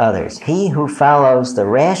by others. He who follows the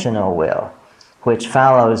rational will, which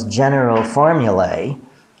follows general formulae,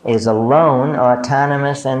 is alone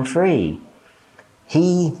autonomous and free.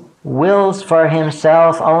 He wills for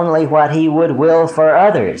himself only what he would will for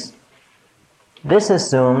others. This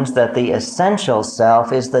assumes that the essential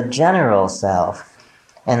self is the general self,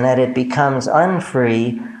 and that it becomes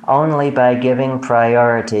unfree only by giving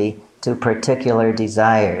priority to particular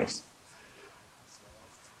desires.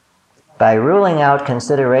 By ruling out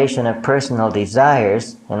consideration of personal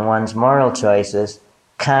desires in one's moral choices,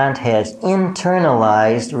 Kant has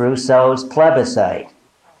internalized Rousseau's plebiscite.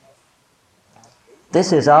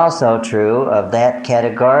 This is also true of that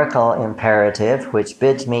categorical imperative which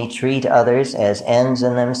bids me treat others as ends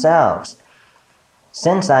in themselves.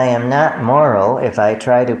 Since I am not moral if I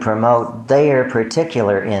try to promote their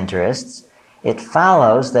particular interests, it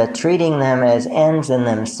follows that treating them as ends in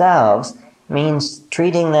themselves means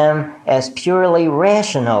treating them as purely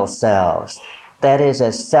rational selves, that is,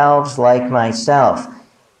 as selves like myself,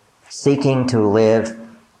 seeking to live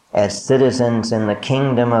as citizens in the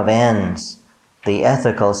kingdom of ends, the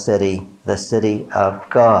ethical city, the city of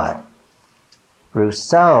God.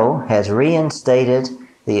 Rousseau has reinstated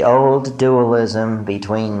the old dualism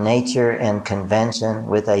between nature and convention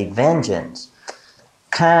with a vengeance.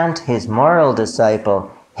 Kant, his moral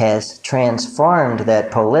disciple, has transformed that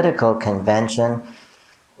political convention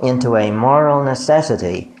into a moral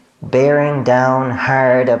necessity, bearing down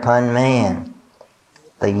hard upon man.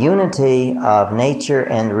 The unity of nature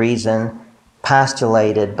and reason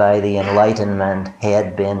postulated by the Enlightenment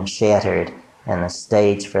had been shattered, and the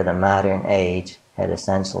stage for the modern age had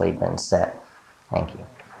essentially been set. Thank you.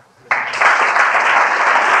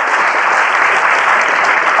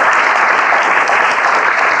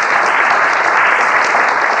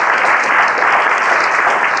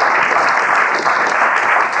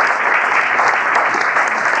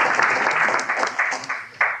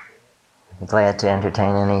 Glad to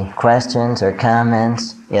entertain any questions or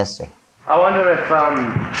comments. Yes, sir. I wonder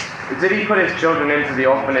if, did he put his children into the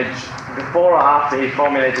orphanage before or after he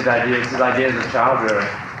formulated his ideas as a child, really?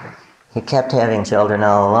 He kept having children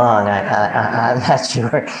all along. I'm not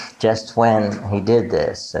sure just when he did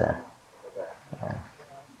this.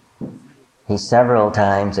 He several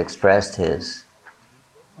times expressed his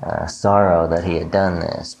sorrow that he had done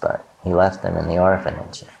this, but he left them in the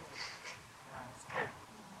orphanage.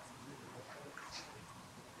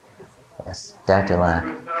 Yes, Dr. Locke.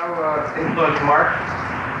 Influence Marx?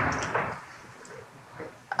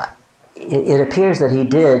 It appears that he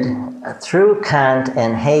did through Kant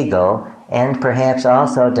and Hegel, and perhaps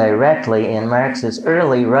also directly in Marx's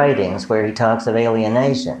early writings where he talks of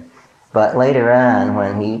alienation. But later on,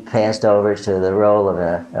 when he passed over to the role of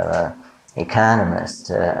an economist,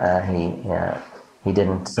 he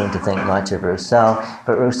didn't seem to think much of Rousseau.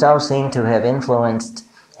 But Rousseau seemed to have influenced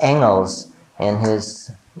Engels in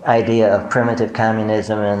his idea of primitive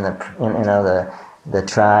communism and the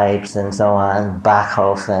tribes and so on,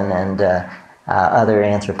 Bachofen and other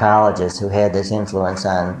anthropologists who had this influence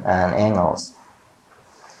on Engels.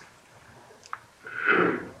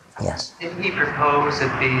 Yes. Didn't he propose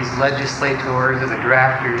that these legislators or the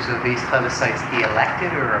drafters of these plebiscites be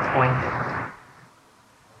elected or appointed?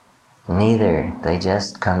 Neither. They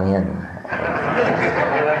just come in.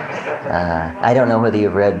 I don't know whether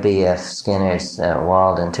you've read B.F. Skinner's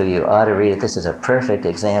Walden 2. You ought to read it. This is a perfect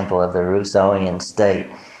example of the Rousseauian state.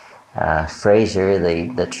 Fraser,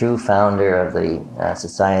 the true founder of the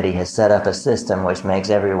society, has set up a system which makes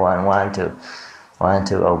everyone want to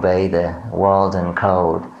obey the Walden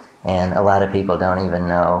Code. And a lot of people don't even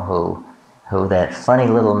know who that funny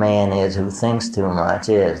little man is who thinks too much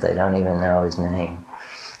is. They don't even know his name.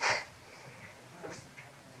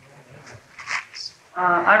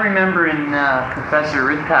 I remember in Professor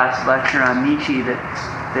Ridpath's lecture on Nietzsche that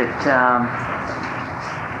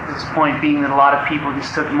his point being that a lot of people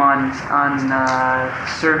just took him on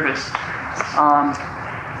surface.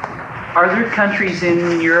 Are there countries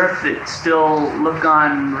in Europe that still look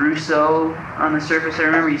on Rousseau on the surface? I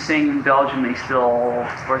remember you saying in Belgium they still,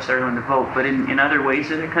 of course, everyone to vote, but in other ways,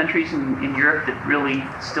 are there countries in Europe that really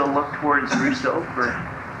still look towards Rousseau for...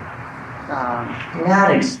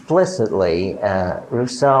 Not explicitly.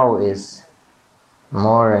 Rousseau is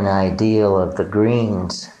more an ideal of the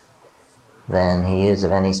Greens than he is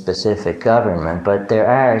of any specific government, but there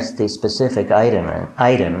are the specific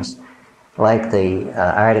items, like the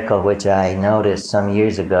article which I noticed some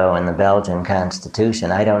years ago in the Belgian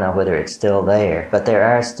Constitution. I don't know whether it's still there, but there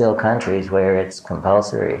are still countries where it's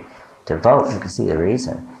compulsory to vote. You can see the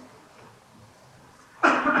reason.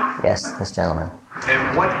 Yes, this gentleman.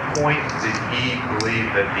 At what point did he believe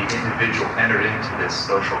that the individual entered into this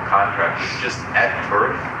social contract? Was it just at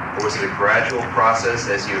birth, or was it a gradual process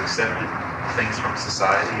as you accepted things from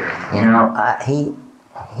society? Or? You know,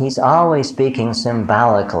 he's always speaking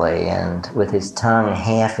symbolically and with his tongue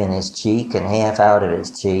half in his cheek and half out of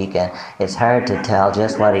his cheek, and it's hard to tell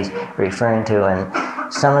just what he's referring to,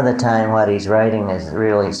 and some of the time what he's writing is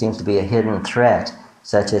really seems to be a hidden threat,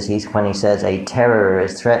 such as when he says a terror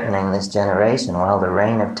is threatening this generation. Well, the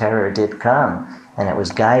reign of terror did come, and it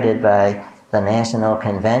was guided by the National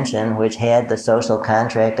Convention, which had the social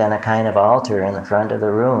contract on a kind of altar in the front of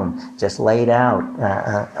the room, just laid out,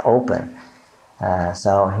 open.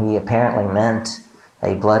 So he apparently meant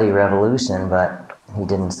a bloody revolution, but he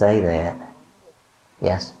didn't say that.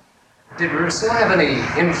 Yes? Did Rousseau have any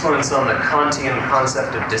influence on the Kantian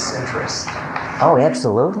concept of disinterest? Oh,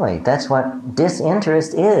 absolutely. That's what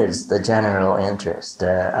disinterest is, the general interest.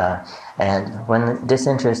 And when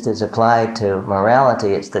disinterest is applied to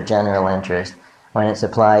morality, it's the general interest. When it's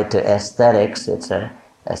applied to aesthetics, it's a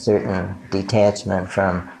certain detachment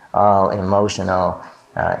from all emotional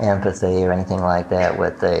empathy or anything like that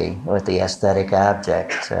with the aesthetic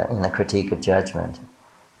object in the critique of judgment.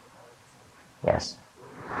 Yes?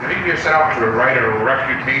 Did he just set out to write a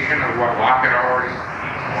refutation of what Locke had already?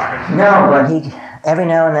 No, but every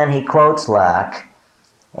now and then he quotes Locke,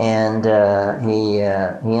 and he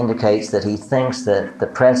indicates that he thinks that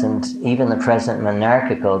even the present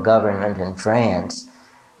monarchical government in France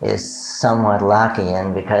is somewhat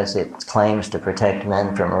Lockean because it claims to protect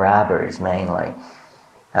men from robbers mainly.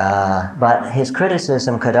 But his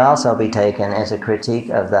criticism could also be taken as a critique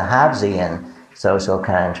of the Hobbesian social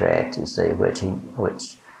contract, you see, which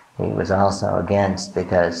he was also against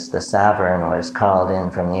because the sovereign was called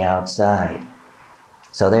in from the outside.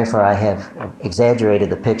 So therefore I have exaggerated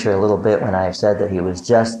the picture a little bit when I've said that he was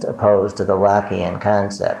just opposed to the Lockean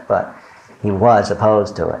concept, but he was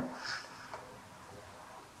opposed to it.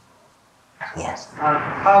 Yes?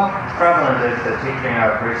 How prevalent is the teaching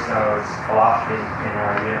of Rousseau's philosophy in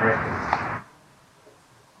our universities?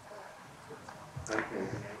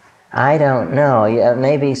 I don't know. Yeah,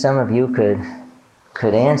 maybe some of you could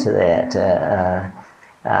answer that.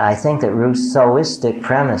 I think that Rousseauistic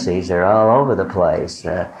premises are all over the place.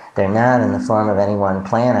 They're not in the form of any one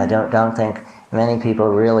plan. I don't think many people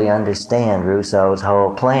really understand Rousseau's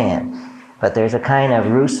whole plan. But there's a kind of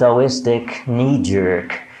Rousseauistic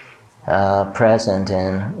knee-jerk present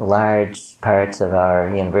in large parts of our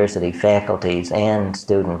university faculties and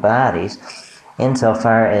student bodies,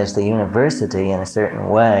 insofar as the university, in a certain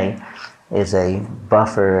way, is a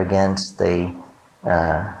buffer against the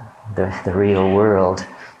real world.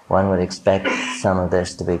 One would expect some of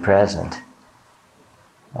this to be present.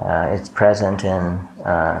 It's present in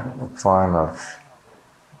the form of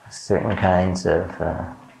certain kinds of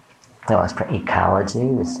ecology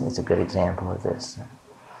is a good example of this.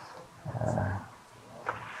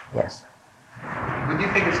 Yes? Would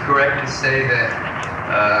you think it's correct to say that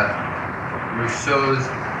Rousseau's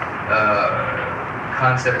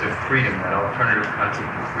concept of freedom, that alternative concept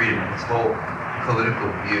of freedom, his whole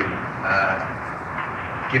political view,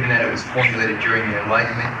 given that it was formulated during the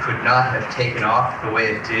Enlightenment, could not have taken off the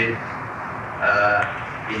way it did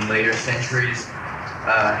in later centuries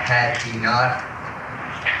had he not,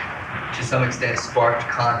 to some extent, sparked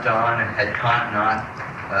Kant on, and had Kant not,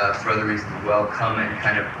 for other reasons as well, come and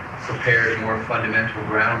kind of prepared more fundamental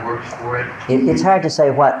groundwork for it? It's hard to say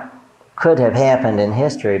what could have happened in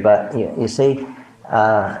history, but you see,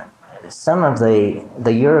 some of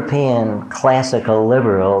the European classical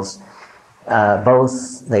liberals,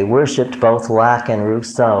 they worshipped both Locke and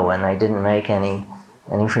Rousseau, and they didn't make any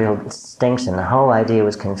real distinction. The whole idea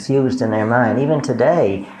was confused in their mind. Even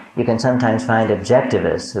today, you can sometimes find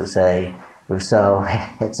objectivists who say Rousseau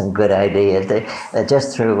had some good ideas. They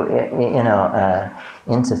just through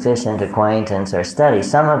insufficient acquaintance or study.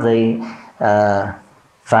 Some of the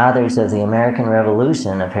fathers of the American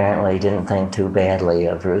Revolution apparently didn't think too badly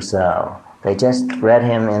of Rousseau. They just read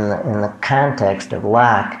him in the context of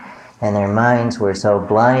Locke, and their minds were so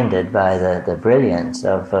blinded by the brilliance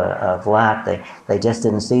of Locke, they just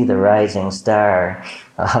didn't see the rising star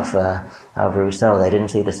of Rousseau. They didn't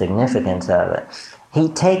see the significance of it. He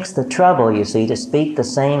takes the trouble, you see, to speak the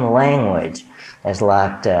same language as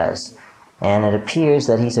Locke does, and it appears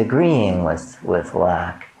that he's agreeing with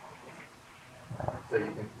Locke. So you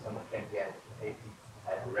think to some extent he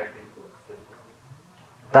had direct influence?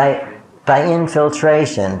 By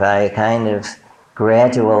infiltration, by a kind of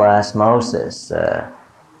gradual osmosis.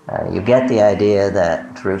 You get the idea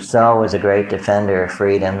that Rousseau was a great defender of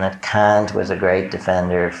freedom, that Kant was a great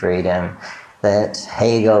defender of freedom, that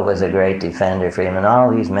Hegel was a great defender of freedom, and all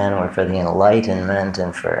these men were for the Enlightenment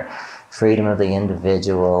and for freedom of the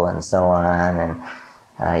individual and so on.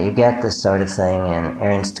 You get this sort of thing in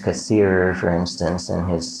Ernst Cassirer, for instance, in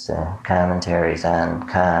his commentaries on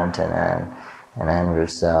Kant and on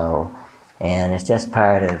Rousseau, and it's just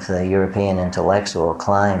part of the European intellectual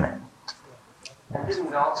climate.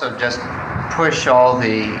 Didn't also just push all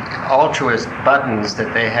the altruist buttons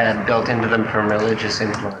that they had built into them from religious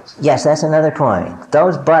influence? Yes, that's another point.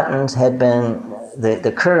 Those buttons had been,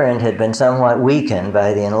 the current had been somewhat weakened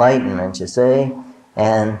by the Enlightenment, you see,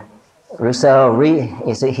 and Rousseau,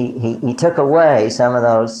 he took away some of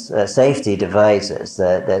those safety devices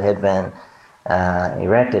that had been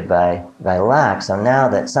erected by Locke. So now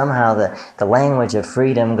that somehow the language of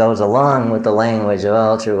freedom goes along with the language of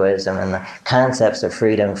altruism, and the concepts of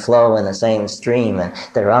freedom flow in the same stream, and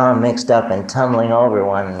they're all mixed up and tumbling over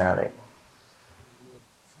one another.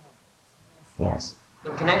 Yes?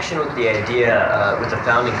 In connection with the idea with the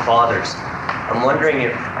Founding Fathers, I'm wondering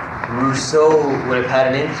if Rousseau would have had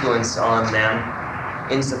an influence on them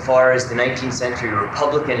insofar as the 19th century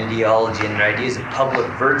Republican ideology and their ideas of public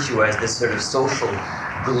virtue as this sort of social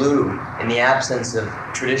glue in the absence of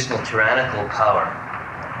traditional tyrannical power.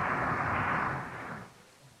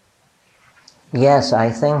 Yes, I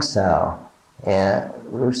think so.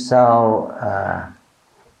 Rousseau,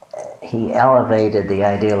 he elevated the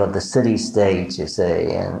ideal of the city-state, you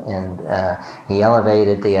see, and he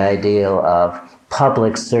elevated the ideal of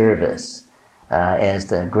public service as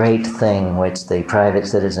the great thing which the private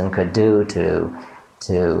citizen could do to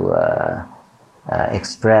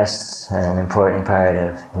express an important part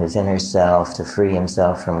of his inner self, to free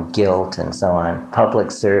himself from guilt and so on.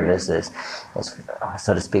 Public service is,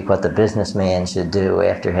 so to speak, what the businessman should do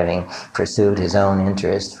after having pursued his own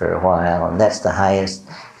interest for a while, and that's the highest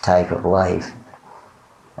type of life.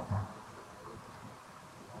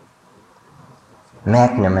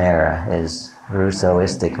 McNamara is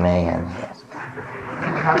Rousseauistic man. Yes.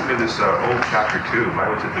 What happened to this old chapter 2? Why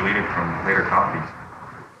was it deleted from later copies?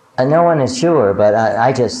 No one is sure, but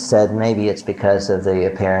I just said maybe it's because of the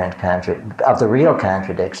apparent of the real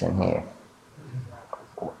contradiction here.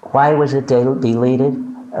 Why was it deleted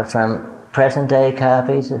from present-day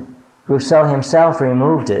copies? Rousseau himself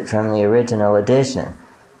removed it from the original edition,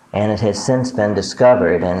 and it has since been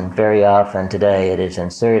discovered, and very often today it is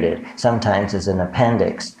inserted, sometimes as an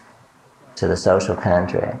appendix to the social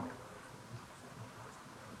contract.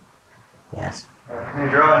 Yes? Can you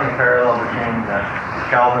draw any parallel between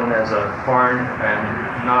Calvin as a foreign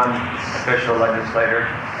and non-official legislator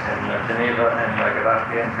in Geneva and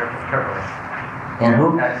Gaddafi in Tripoli? And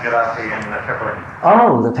who? Gaddafi in Tripoli.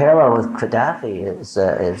 Oh, the parallel with Gaddafi is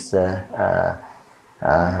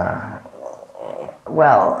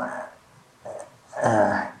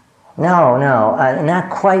no, not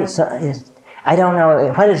quite. So, I don't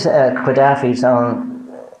know. What is Gaddafi's own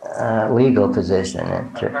legal position?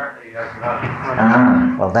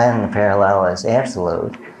 Well, then the parallel is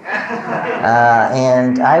absolute.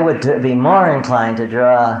 And I would be more inclined to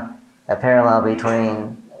draw a parallel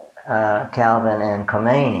between Calvin and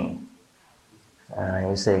Khomeini.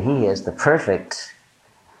 You see, he is the perfect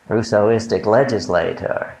Rousseauistic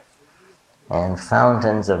legislator, and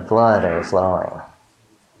fountains of blood are flowing.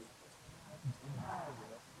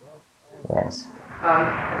 Yes.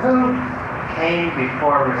 Who came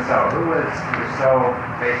before Rousseau? Who was Rousseau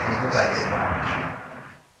based on his ideas on?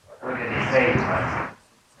 Who did he say he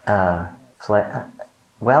was?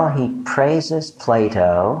 Well, he praises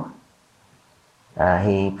Plato.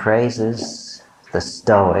 He praises the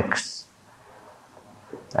Stoics.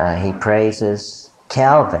 He praises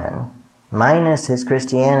Calvin, minus his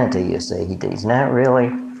Christianity, you see. He's not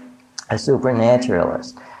really a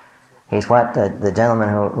supernaturalist. He's what the gentleman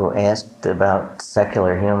who asked about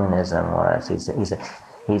secular humanism was.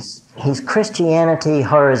 He's Christianity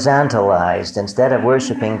horizontalized. Instead of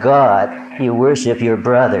worshiping God, you worship your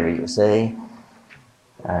brother, you see.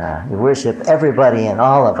 You worship everybody and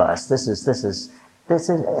all of us. This is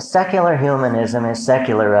secular humanism is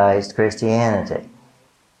secularized Christianity.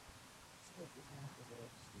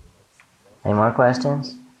 Any more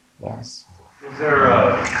questions? Yes. Is there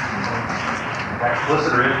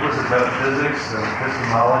explicit or implicit metaphysics and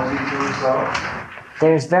epistemology to Rousseau?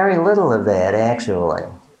 There's very little of that, actually.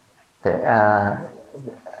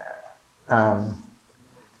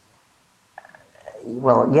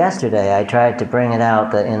 Well, yesterday I tried to bring it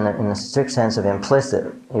out that in the strict sense of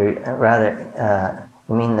implicit, you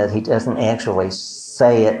mean that he doesn't actually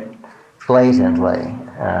say it blatantly.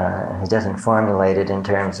 He doesn't formulate it in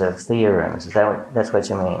terms of theorems. That's what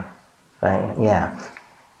you mean? Right? Yeah.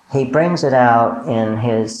 He brings it out in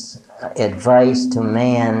his advice to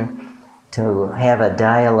man to have a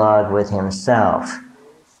dialogue with himself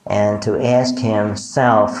and to ask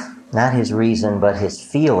himself not his reason, but his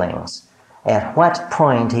feelings. At what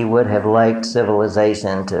point he would have liked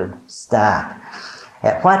civilization to stop.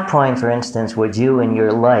 At what point, for instance, would you in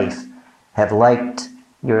your life have liked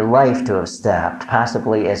your life to have stopped?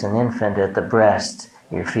 Possibly as an infant at the breast,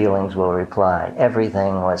 your feelings will reply.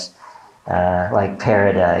 Everything was like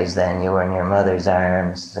paradise then. You were in your mother's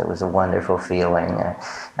arms. It was a wonderful feeling.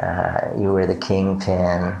 You were the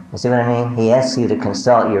kingpin. You see what I mean? He asks you to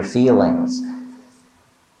consult your feelings.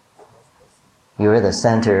 You were the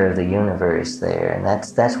center of the universe there, and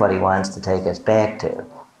that's what he wants to take us back to,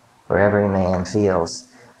 where every man feels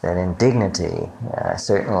that in dignity,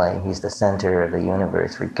 certainly he's the center of the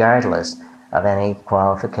universe, regardless of any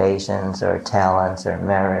qualifications or talents or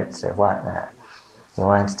merits or whatnot. He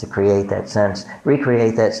wants to create that sense,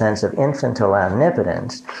 recreate that sense of infantile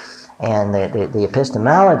omnipotence. And the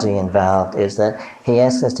epistemology involved is that he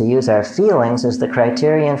asks us to use our feelings as the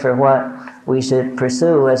criterion for what we should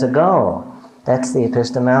pursue as a goal. That's the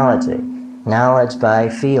epistemology, knowledge by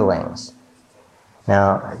feelings.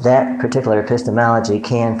 Now, that particular epistemology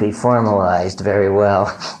can't be formalized very well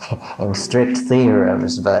in strict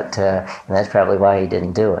theorems, but that's probably why he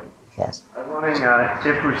didn't do it. Yes? I was wondering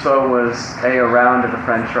if Rousseau was around at the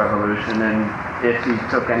French Revolution, and if he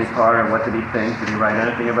took any part, and what did he think? Did he write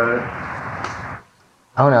anything about it?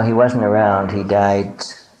 Oh no, he wasn't around. He died,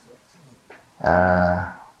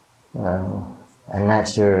 I'm not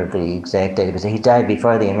sure of the exact date, but he died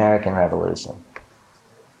before the American Revolution,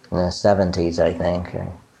 in the 70s, I think.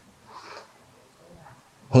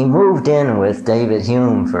 He moved in with David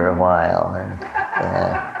Hume for a while, and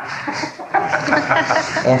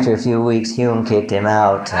after a few weeks, Hume kicked him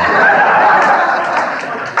out.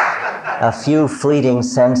 A few fleeting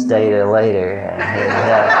sense data later,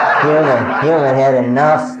 Hume had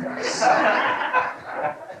enough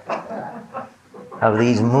of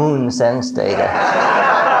these moon sense data.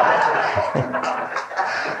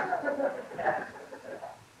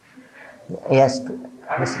 Yes?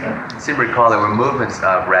 I seem to recall there were movements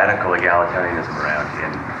of radical egalitarianism around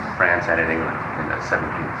in France and in England in the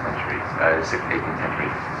 17th century, 18th century.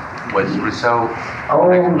 Was Rousseau...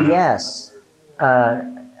 Oh, yes.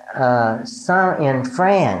 Some in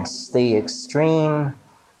France, the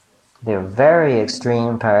very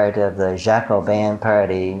extreme part of the Jacobin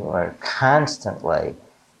party were constantly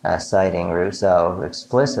citing Rousseau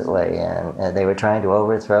explicitly, and they were trying to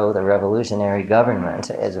overthrow the revolutionary government,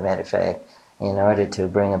 as a matter of fact, in order to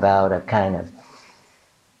bring about a kind of,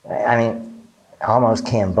 almost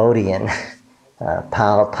Cambodian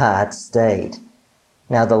Pol Pot state.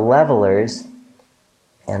 Now the levelers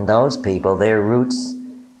and those people, their roots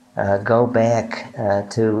go back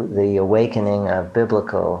to the awakening of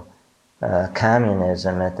biblical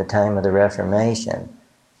communism at the time of the Reformation,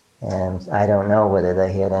 and I don't know whether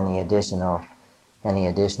they had any additional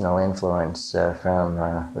influence from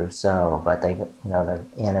Rousseau, but they, the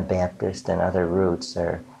Anabaptist and other roots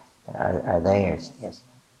are theirs. Yes.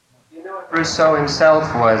 You know if Rousseau himself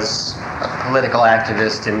was a political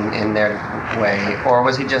activist in their way, or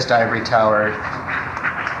was he just ivory tower?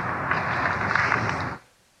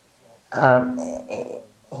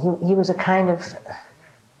 He was a kind of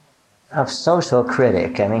social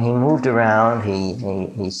critic. I mean, he moved around.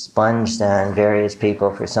 He sponged on various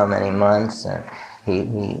people for so many months, and he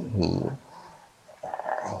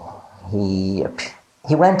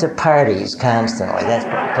went to parties constantly. Let's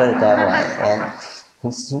put it that way. And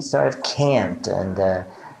he sort of camped, and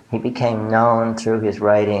he became known through his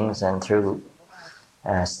writings and through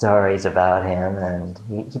stories about him, and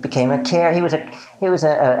he became he was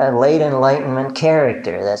a late Enlightenment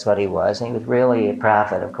character. That's what he was. And he was really a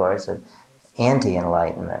prophet, of course, of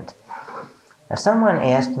anti-Enlightenment. Now, someone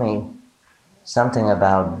asked me something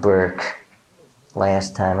about Burke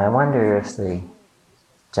last time. I wonder if the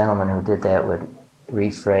gentleman who did that would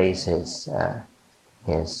rephrase his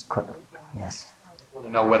yes. I want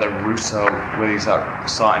to know whether you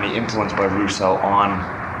saw any influence by Rousseau on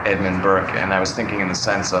Edmund Burke, and I was thinking in the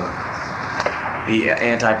sense of the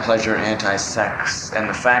anti-pleasure, anti-sex, and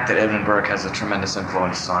the fact that Edmund Burke has a tremendous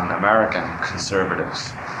influence on American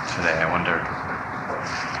conservatives today. I wonder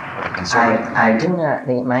whether conservatives... I do not,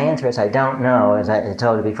 my answer is I don't know, as I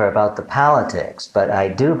told you before, about the politics, but I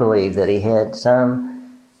do believe that he had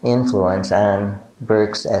some influence on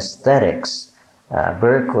Burke's aesthetics.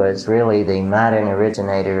 Burke was really the modern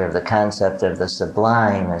originator of the concept of the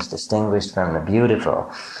sublime as distinguished from the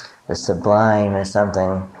beautiful. The sublime is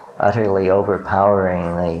something utterly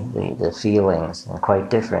overpowering the feelings, and quite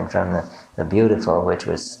different from the beautiful, which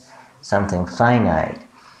was something finite.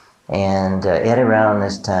 And at around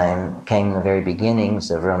this time came the very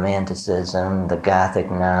beginnings of Romanticism, the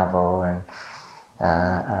Gothic novel, and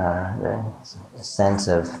the sense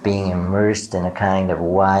of being immersed in a kind of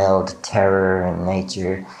wild terror in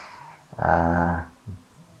nature.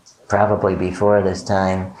 Probably before this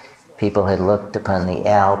time, people had looked upon the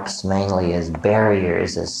Alps mainly as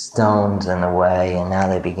barriers, as stones in the way, and now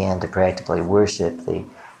they began to practically worship the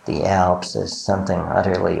Alps as something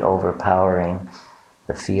utterly overpowering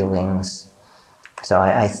the feelings. So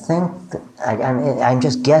I think that I'm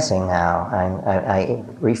just guessing now. I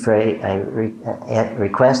requested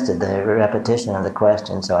the repetition of the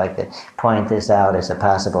question so I could point this out as a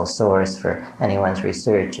possible source for anyone's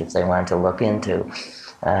research if they want to look into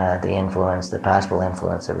the possible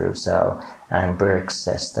influence of Rousseau on Burke's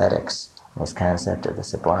aesthetics, his concept of the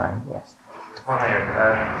sublime. Yes. One thing I could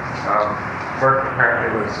add, Burke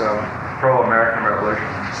apparently was pro-American Revolution,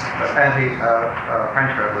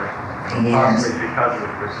 anti-French Revolution. Yes. Possibly because of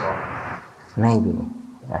Rousseau. Maybe.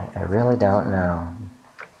 I really don't know.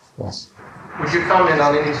 Yes. Would you comment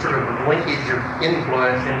on any sort of linkage of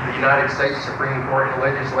influence into the United States Supreme Court and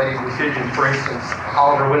legislative decisions? For instance,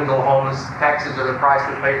 Oliver Wendell Holmes' taxes are the price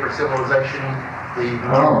we pay for civilization, the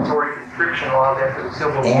mandatory conscription law after the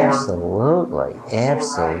Civil War. Absolutely.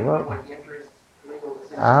 Absolutely.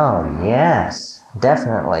 Oh, yes.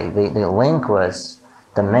 Definitely.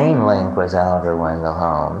 The main link was Oliver Wendell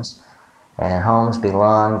Holmes. And Holmes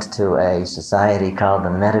belonged to a society called the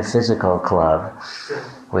Metaphysical Club,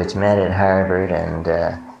 which met at Harvard, and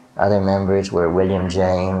other members were William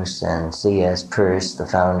James and C.S. Peirce, the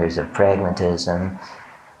founders of pragmatism.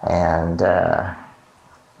 And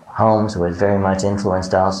Holmes was very much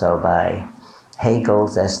influenced also by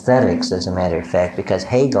Hegel's aesthetics, as a matter of fact, because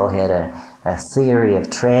Hegel had a theory of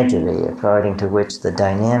tragedy, according to which the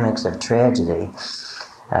dynamics of tragedy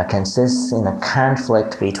consists in a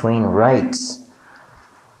conflict between rights,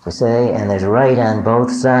 you say, and there's right on both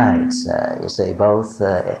sides. You say both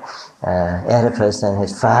Oedipus and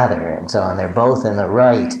his father, and so on. They're both in the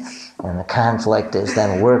right, and the conflict is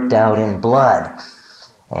then worked out in blood.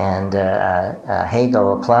 And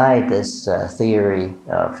Hegel applied this theory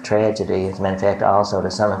of tragedy, as a matter of fact, also to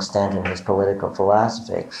some extent in his political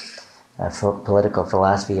philosophy. Political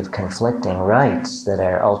philosophy of conflicting rights that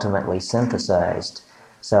are ultimately synthesized.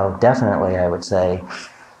 So definitely, I would say,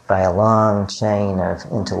 by a long chain of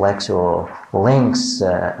intellectual links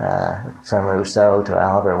from Rousseau to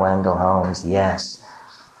Oliver Wendell Holmes, yes.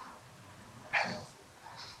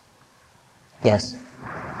 Yes?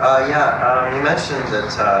 You mentioned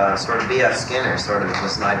that sort of B.F. Skinner sort of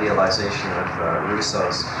was an idealization of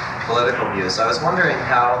Rousseau's political views. I was wondering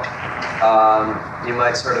how you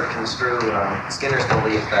might sort of construe Skinner's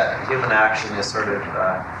belief that human action is sort of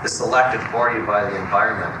is selected for you by the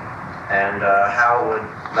environment, and how would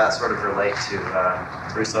that sort of relate to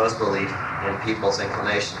Rousseau's belief in people's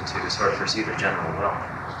inclination to sort of pursue the general will?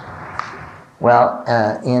 Well,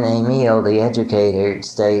 in Emile, the educator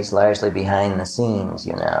stays largely behind the scenes,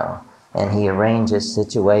 and he arranges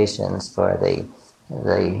situations for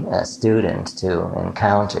the student to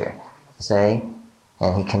encounter, say,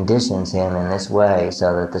 and he conditions him in this way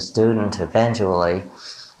so that the student eventually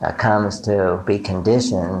comes to be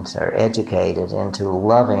conditioned or educated into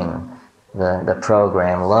loving the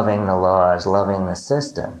program, loving the laws, loving the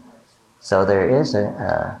system. So there is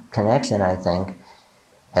a connection, I think,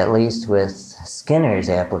 at least with Skinner's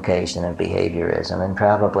application of behaviorism, and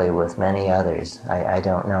probably with many others. I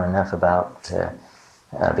don't know enough about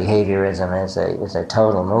behaviorism as a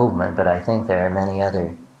total movement, but I think there are many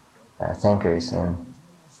other thinkers, in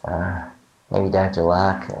maybe Dr.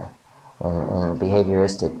 Locke, in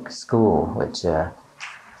behavioristic school, which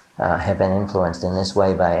have been influenced in this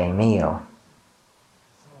way by Emile.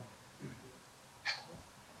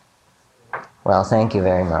 Well, thank you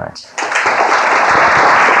very much.